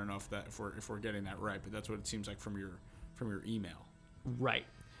 Taylor, I don't know if we're getting that right, but that's what it seems like from your email. Right.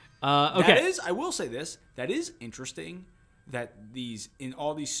 Okay. I will say this. That is interesting. That in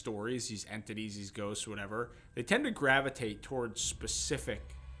all these stories, these entities, these ghosts, whatever, they tend to gravitate towards specific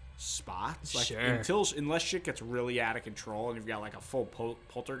spots. Like Sure. Unless shit gets really out of control and you've got like a full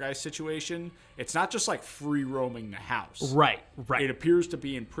poltergeist situation, it's not just like free roaming the house. Right. It appears to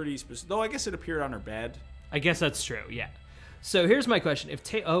be in pretty specific. Though I guess it appeared on her bed. I guess that's true. Yeah. So here's my question: If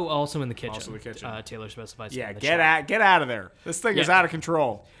also in the kitchen, Also the kitchen. Taylor specifies. Yeah, in the get chat. out of there. This thing is Yeah. out of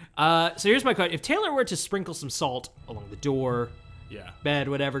control. So here's my question: If Taylor were to sprinkle some salt along the door, Yeah. bed,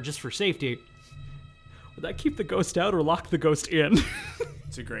 whatever, just for safety, would that keep the ghost out or lock the ghost in?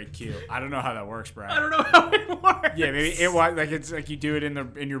 It's a great cue. I don't know how that works, Brad. I don't know how it works. Yeah, maybe it's like you do it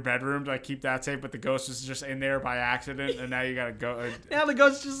in your bedroom to like keep that safe, but the ghost is just in there by accident, and now you gotta go. Now the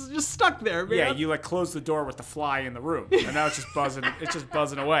ghost just stuck there, man. Yeah, you like close the door with the fly in the room, and now it's just buzzing. It's just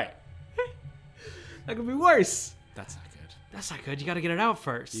buzzing away. That could be worse. That's not good. That's not good. You got to get it out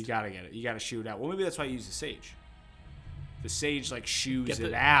first. You gotta get it. You gotta shoot it out. Well, maybe that's why you use the sage. The sage like shoos Get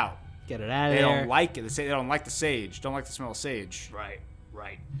it the- out. Get it out of They there. don't like it. They don't like the sage. Don't like the smell of sage. Right.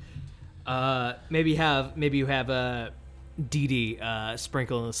 Maybe you have Dee Dee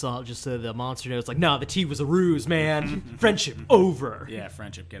sprinkle the salt just so the monster knows. Like, no, the tea was a ruse, man. Friendship over. Yeah,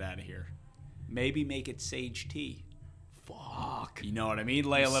 friendship, get out of here. Maybe make it sage tea. Fuck. You know what I mean?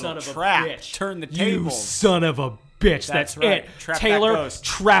 Lay a Son little of a trap. bitch. Turn the You tables. son of a bitch. That's That's right. it. Trap that Taylor, ghost.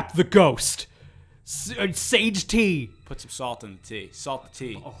 trap the ghost. Sage tea. Put some salt in the tea. Salt the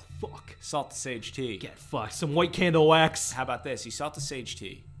tea. Oh, fuck. Salt the sage tea. Get fucked. Some white candle wax. How about this? You salt the sage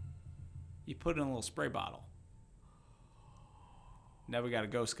tea. You put it in a little spray bottle. Now we got a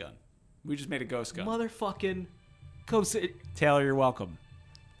ghost gun. We just made a ghost gun. Motherfucking ghost. Taylor, you're welcome.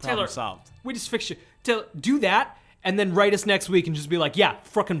 Problem Taylor, solved. we just fixed you. Taylor, do that and then write us next week and just be like, yeah,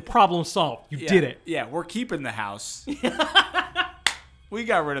 fucking problem solved. You did it. Yeah, we're keeping the house. We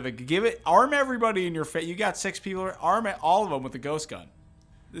got rid of arm everybody in your face. You got 6 people, arm all of them with the ghost gun.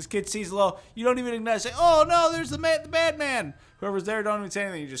 This kid sees a little, you don't even ignite, say, oh no, there's the bad man. Whoever's there, don't even say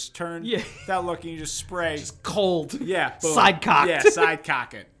anything. You just turn without looking, you just spray. Just cold. Yeah. Boom. Side cocked. Yeah, side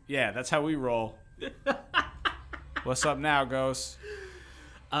cock it. Yeah, that's how we roll. What's up now, ghost?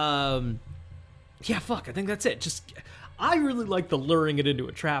 Yeah, fuck. I think that's it. I really like the luring it into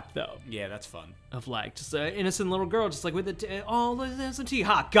a trap though. Yeah, that's fun. Of like just an innocent little girl, just like with the there's some tea.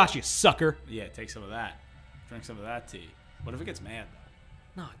 Ha, got you, sucker. Yeah, take some of that. Drink some of that tea. What if it gets mad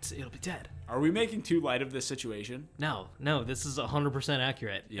though? No, it'll be dead. Are we making too light of this situation? No, this is 100%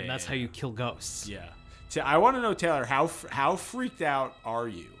 accurate, and that's how you kill ghosts. Yeah. I want to know, Taylor, how freaked out are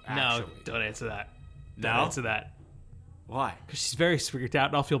you? Actually? No, don't answer that. No? Don't answer that. Why? Because she's very freaked out,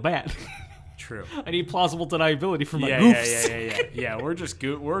 and I'll feel bad. True. I need plausible deniability for my goofs. Yeah, we're just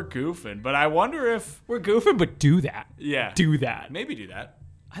we're goofing, but I wonder if We're goofing, but do that. Yeah. Do that. maybe do that.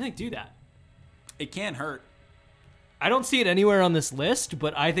 I think do that. It can't hurt. I don't see it anywhere on this list,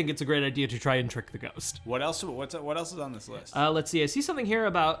 but I think it's a great idea to try and trick the ghost. What else? What else is on this list? Let's see. I see something here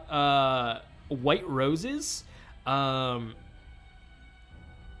about white roses.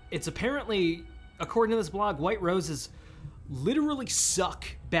 It's apparently, according to this blog, white roses literally suck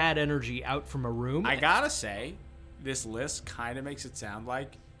bad energy out from a room. I gotta say, this list kind of makes it sound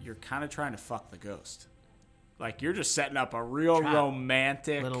like you're kind of trying to fuck the ghost. Like you're just setting up a real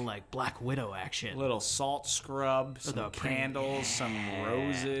romantic little like Black Widow action. little salt scrub, the some candles, some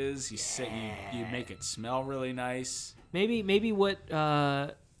roses. You make it smell really nice. Maybe what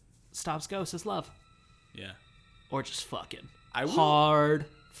stops ghosts is love, Yeah. or just fucking I will- hard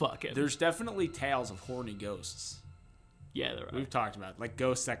fucking. There's definitely tales of horny ghosts. Yeah, there are. We've talked about like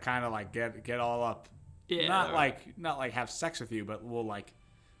ghosts that kind of like get all up. Yeah, Not there like have sex with you, but will like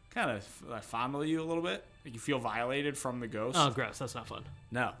kind of like fondle you a little bit. Like you feel violated from the ghost. Oh, gross. That's not fun.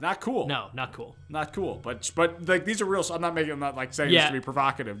 No, not cool. No, not cool. Not cool. But like these are real. I'm not like saying this to be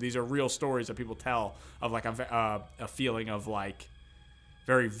provocative. These are real stories that people tell of like a feeling of like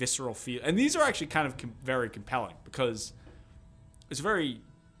very visceral feel. And these are actually kind of very compelling because it's a very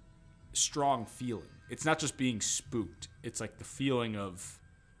strong feeling. It's not just being spooked. It's like the feeling of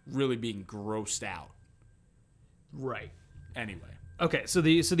really being grossed out. Right. Anyway. Okay, so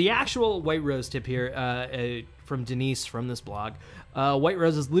the actual White Rose tip here from Denise from this blog. White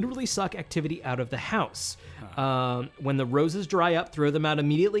roses literally suck activity out of the house. When the roses dry up, throw them out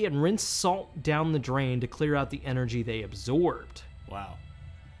immediately and rinse salt down the drain to clear out the energy they absorbed. Wow.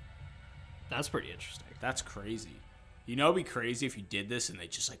 That's pretty interesting. That's crazy. You know, it'd be crazy if you did this and they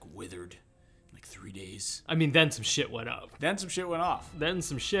just like withered in like 3 days. I mean, then some shit went up. Then some shit went off. Then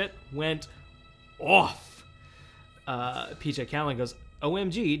some shit went off. PJ Callen goes,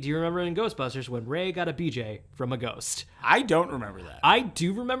 OMG, do you remember in Ghostbusters when Ray got a BJ from a ghost? I don't remember that. I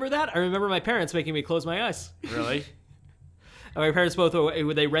do remember that. I remember my parents making me close my eyes. Really? And my parents both,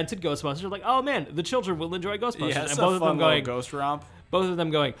 when they rented Ghostbusters, like, oh man, the children will enjoy Ghostbusters. Yeah, it's and a both of fun them little going, ghost romp. both of them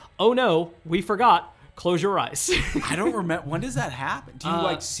going, oh no, we forgot. Close your eyes. I don't remember. When does that happen? Do you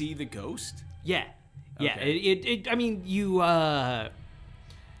like see the ghost? Yeah. Yeah. Okay. I mean,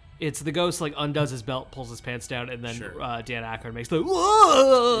 it's the ghost like undoes his belt, pulls his pants down, and then Sure. Dan Aykroyd makes the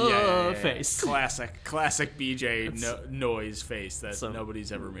whoa face. Classic BJ noise face that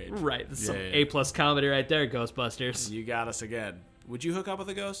nobody's ever made. Right. That's some yeah. A+ comedy right there, Ghostbusters. You got us again. Would you hook up with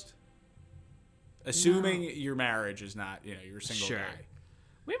a ghost? Assuming your marriage is not, you're a single Sure. guy.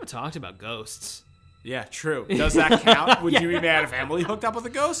 We haven't talked about ghosts. Yeah, true. Does that count? Would you be mad if Emily hooked up with a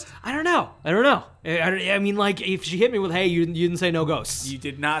ghost? I don't know. I mean, like, if she hit me with, hey, you didn't say no ghosts. You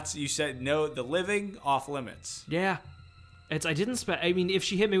did not. You said no. The living off limits. Yeah. I didn't I mean, if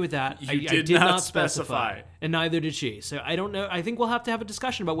she hit me with that, I did did not not specify. specify. And neither did she. So I don't know. I think we'll have to have a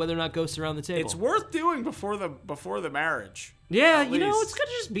discussion about whether or not ghosts are on the table. It's worth doing before the marriage. Yeah, At you know, least. it's good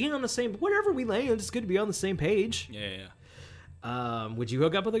to just be on the same, wherever we land, it's good to be on the same page. Yeah. Would you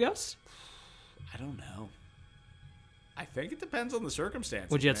hook up with a ghost? I don't know. I think it depends on the circumstances.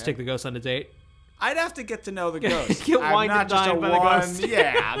 Would you have to man. take the ghost on a date? I'd have to get to know the ghost. Get I'm wined not and just a dined by the one. ghost.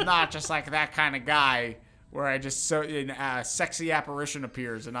 Yeah, I'm not just like that kind of guy where I just a sexy apparition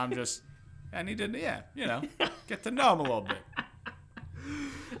appears and I'm just I need to get to know him a little bit.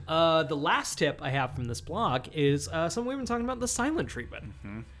 The last tip I have from this blog is something we've been talking about, the silent treatment.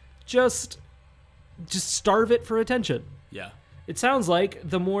 Mm-hmm. Just starve it for attention. Yeah. It sounds like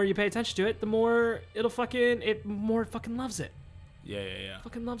the more you pay attention to it, the more it fucking loves it. Yeah.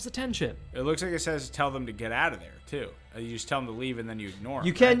 Fucking loves attention. It looks like it says tell them to get out of there too. You just tell them to leave and then you ignore them.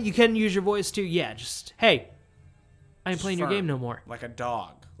 You can use your voice too. Yeah, just hey, I ain't playing your firm, game no more. Like a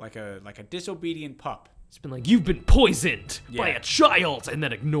dog, like a disobedient pup. It's been like you've been poisoned by Yeah. a child, and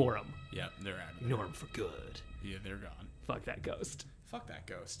then ignore them. Yeah, they're out of there. Ignore them for good. Yeah, they're gone. Fuck that ghost. Fuck that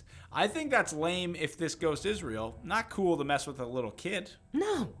ghost. I think that's lame if this ghost is real. Not cool to mess with a little kid.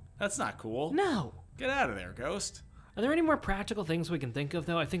 No, That's not cool. no. Get out of there, ghost. Are there any more practical things we can think of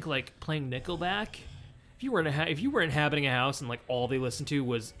though? I think like playing Nickelback. If you were inhabiting a house and like all they listened to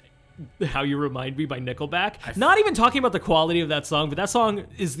was How You Remind Me by Nickelback, not even talking about the quality of that song, but that song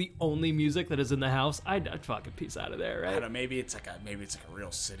is the only music that is in the house, I'd fucking piece out of there, I right? don't know, maybe it's like a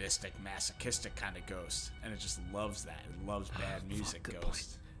real sadistic, masochistic kind of ghost, and it just loves that. It loves bad music. good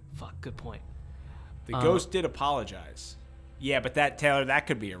Ghost. Good point. The ghost did apologize. Yeah, but Taylor, that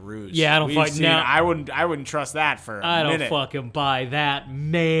could be a ruse. Yeah, I don't We've fucking seen- know. I wouldn't trust that for a I don't minute. fucking buy that,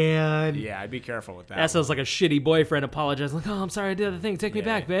 man. Yeah, I'd be careful with that. That sounds like a shitty boyfriend apologizing, like, oh, I'm sorry I did the thing. Take me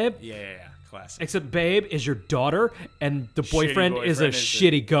back, babe. Yeah. Classic. Except babe is your daughter, and the boyfriend, is a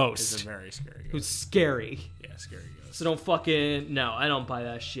shitty It's ghost a very scary who's ghost. scary. Yeah, scary ghost. So don't fucking... No, I don't buy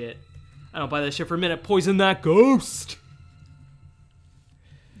that shit. I don't buy that shit for a minute. Poison that ghost.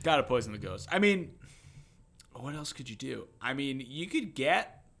 Gotta poison the ghost. I mean, what else could you do? I mean, you could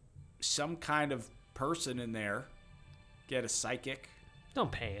get some kind of person in there. Get a psychic.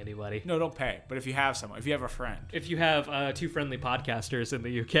 Don't pay anybody. No, don't pay. But if you have someone, if you have a friend. If you have two friendly podcasters in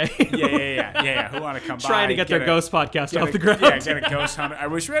the UK Yeah. Who want to come by? trying to get their ghost podcast off the ground. Yeah, get a ghost hunter. I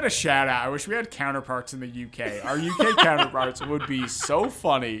wish we had a shout out. I wish we had counterparts in the UK. Our UK counterparts would be so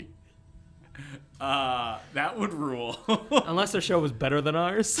funny. That would rule. Unless their show was better than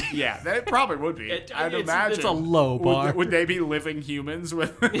ours. Yeah, that probably would be. I'd imagine. It's a low bar. Would they be living humans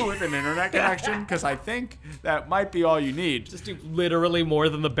with an internet connection? Because I think that might be all you need. Just do literally more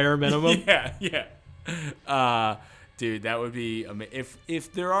than the bare minimum. Yeah. Dude, that would be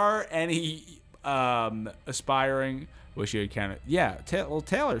if there are any aspiring. Wish you had kind of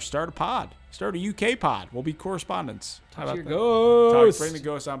Taylor, start a pod. Start a UK pod. We'll be correspondents. How Talk to about your that? ghost. Bring the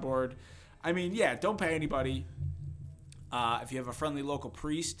ghost on board. I mean, yeah, don't pay anybody. If you have a friendly local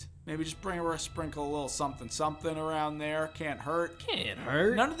priest, maybe just sprinkle a little something around there. Can't hurt. Can't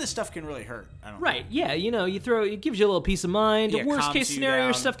hurt. None of this stuff can really hurt. I don't Right, yeah, it gives you a little peace of mind. Yeah, Worst calms case you scenario,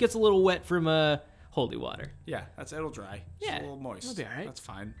 your down. stuff gets a little wet from holy water. Yeah, it'll dry. Just Yeah, a little moist. it'll be all right. That's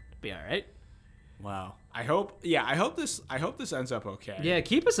fine. Be all right. Wow. I hope this ends up okay. Yeah,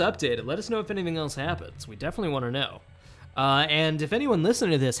 keep us updated. Let us know if anything else happens. We definitely want to know. And if anyone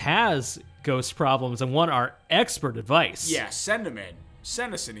listening to this has ghost problems and want our expert advice, yeah, send them in.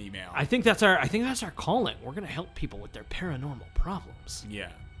 Send us an email. I think that's our calling. We're gonna help people with their paranormal problems. Yeah.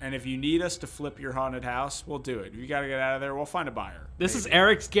 And if you need us to flip your haunted house, we'll do it. If you got to get out of there, we'll find a buyer. This is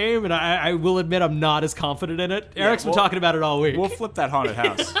Eric's game, and I will admit I'm not as confident in it. Eric's been talking about it all week. We'll flip that haunted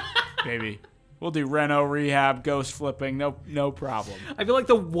house, baby. We'll do reno, rehab, ghost flipping, no problem. I feel like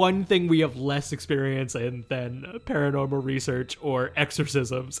the one thing we have less experience in than paranormal research or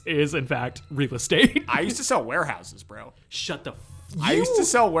exorcisms is, in fact, real estate. I used to sell warehouses, bro. Shut the I used to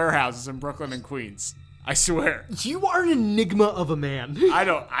sell warehouses in Brooklyn and Queens. I swear. You are an enigma of a man. I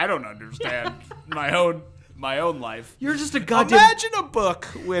don't understand my own life. You're just a goddamn... Imagine a book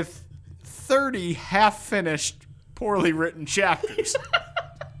with 30 half-finished, poorly written chapters.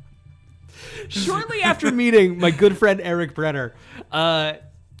 Shortly after meeting my good friend Eric Brenner,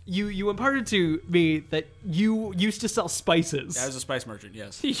 you imparted to me that you used to sell spices. I was a spice merchant,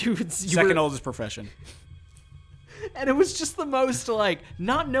 yes. you Second oldest profession. And it was just the most, like,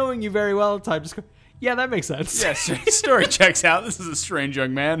 not knowing you very well at the time, just go, yeah, that makes sense. Yes, story checks out. This is a strange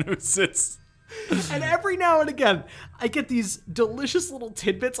young man who sits... And every now and again, I get these delicious little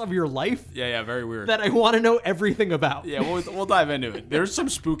tidbits of your life. Yeah, very weird. That I want to know everything about. Yeah, we'll dive into it. There's some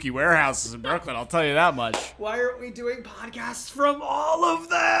spooky warehouses in Brooklyn, I'll tell you that much. Why aren't we doing podcasts from all of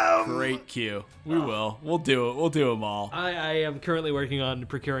them? Great cue. We will. We'll do it. We'll do them all. I am currently working on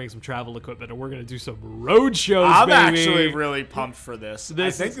procuring some travel equipment, and we're going to do some road shows, I'm baby. actually really pumped for this.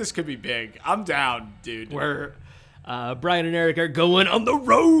 I think this could be big. I'm down, dude. Where Brian and Eric are going on the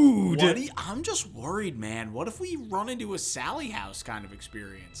road. I'm just worried, man. What if we run into a Sally House kind of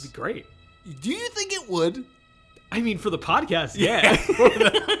experience? It'd be great. Do you think it would? I mean, for the podcast, yeah.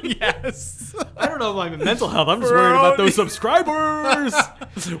 Yes. I don't know about my mental health. I'm just worried about those subscribers.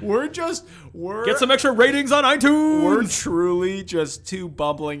 We're Get some extra ratings on iTunes. We're truly just two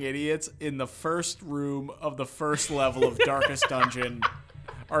bumbling idiots in the first room of the first level of Darkest Dungeon.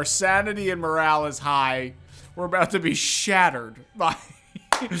 Our sanity and morale is high. We're about to be shattered by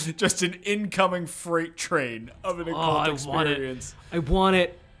just an incoming freight train of an occult experience. I want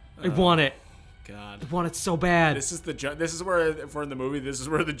it. God. I want it so bad. This is where, if we're in the movie, this is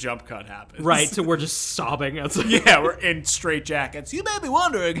where the jump cut happens. Right, so we're just sobbing. Yeah, we're in straitjackets. You may be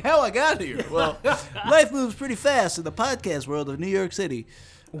wondering how I got here. Well, life moves pretty fast in the podcast world of New York City.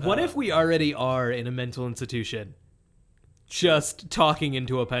 What if we already are in a mental institution? Just talking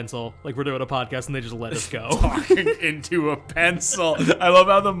into a pencil, like we're doing a podcast, and they just let us go. Talking into a pencil. I love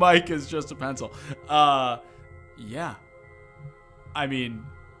how the mic is just a pencil. Yeah. I mean,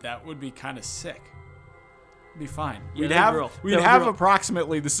 that would be kind of sick. It'd be fine. We'd have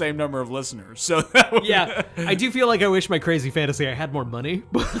approximately the same number of listeners. So that would I do feel like I wish my crazy fantasy I had more money.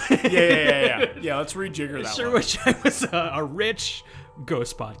 Yeah. Let's rejigger that. Sure wish I was a rich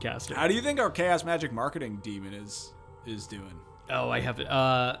ghost podcaster. How do you think our Chaos Magic marketing demon is doing? Oh, I haven't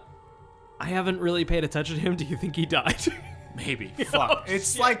really paid attention to him. Do you think he died? Maybe. Fuck.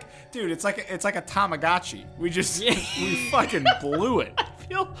 It's like a Tamagotchi. We fucking blew it.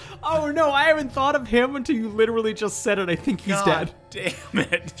 Oh no, I haven't thought of him until you literally just said it. I think he's dead. Damn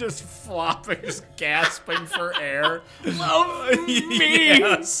it. Just flopping, just gasping for air. Love me.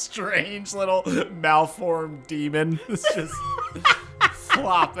 Yeah, strange little malformed demon. It's just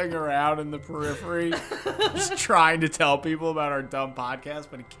flopping around in the periphery, just trying to tell people about our dumb podcast,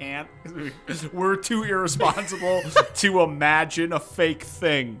 but he can't. We're too irresponsible to imagine a fake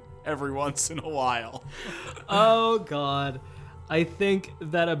thing every once in a while. Oh, God. I think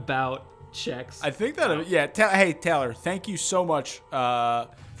that about checks. I think that, hey, Taylor, thank you so much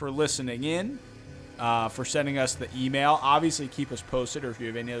for listening in, for sending us the email. Obviously, keep us posted, or if you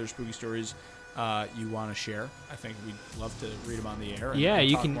have any other spooky stories you want to share, I think we'd love to read them on the air and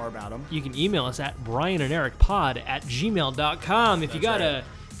you talk can more about them. You can email us at brianenericpod@gmail.com if you got a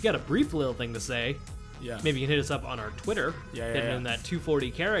brief little thing to say. Yeah. Maybe you can hit us up on our Twitter. Yeah. In that 240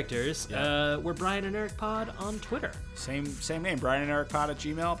 characters. Yeah. We're Brian and Eric Pod on Twitter. Same name. Brian and Eric Pod at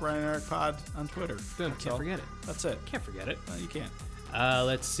Gmail. Brian and Eric Pod on Twitter. Boom. Can't forget it. That's it. Can't forget it. No, you can't.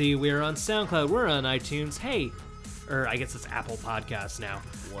 Let's see. We're on SoundCloud. We're on iTunes. Hey. Or I guess it's Apple Podcasts now.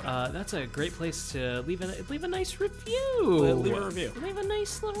 That's a great place to leave a nice review. Leave a review. Leave a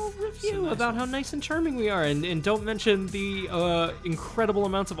nice little review about how nice and charming we are. And don't mention the incredible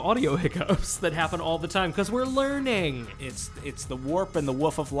amounts of audio hiccups that happen all the time, because we're learning. It's the warp and the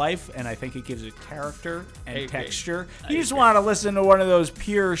woof of life, and I think it gives it character and texture. You just want to listen to one of those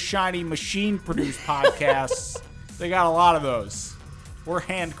pure, shiny, machine-produced podcasts. They got a lot of those. We're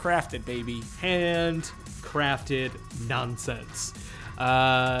handcrafted, baby. Handcrafted nonsense.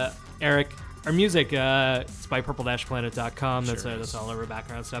 Eric, our music, it's by purple-planet.com. That's all our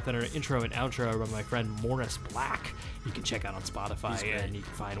background stuff. And our intro and outro are by my friend Morris Black. You can check out on Spotify, and you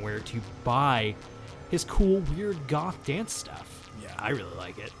can find where to buy his cool, weird goth dance stuff. Yeah. I really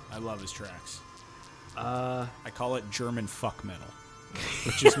like it. I love his tracks. I call it German fuck metal,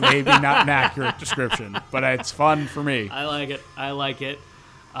 which is maybe not an accurate description, but it's fun for me. I like it.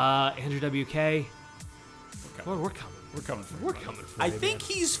 Andrew WK. We're coming. We're coming for We're coming for I you, think man.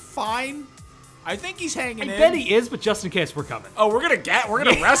 he's fine. I think he's hanging I in. bet he is, but just in case, we're coming. Oh, we're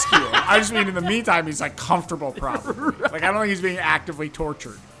gonna rescue him. I just mean in the meantime, he's like comfortable, probably. Like I don't think he's being actively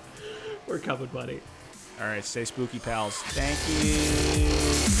tortured. We're coming, buddy. All right, stay spooky, pals. Thank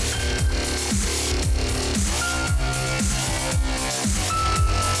you.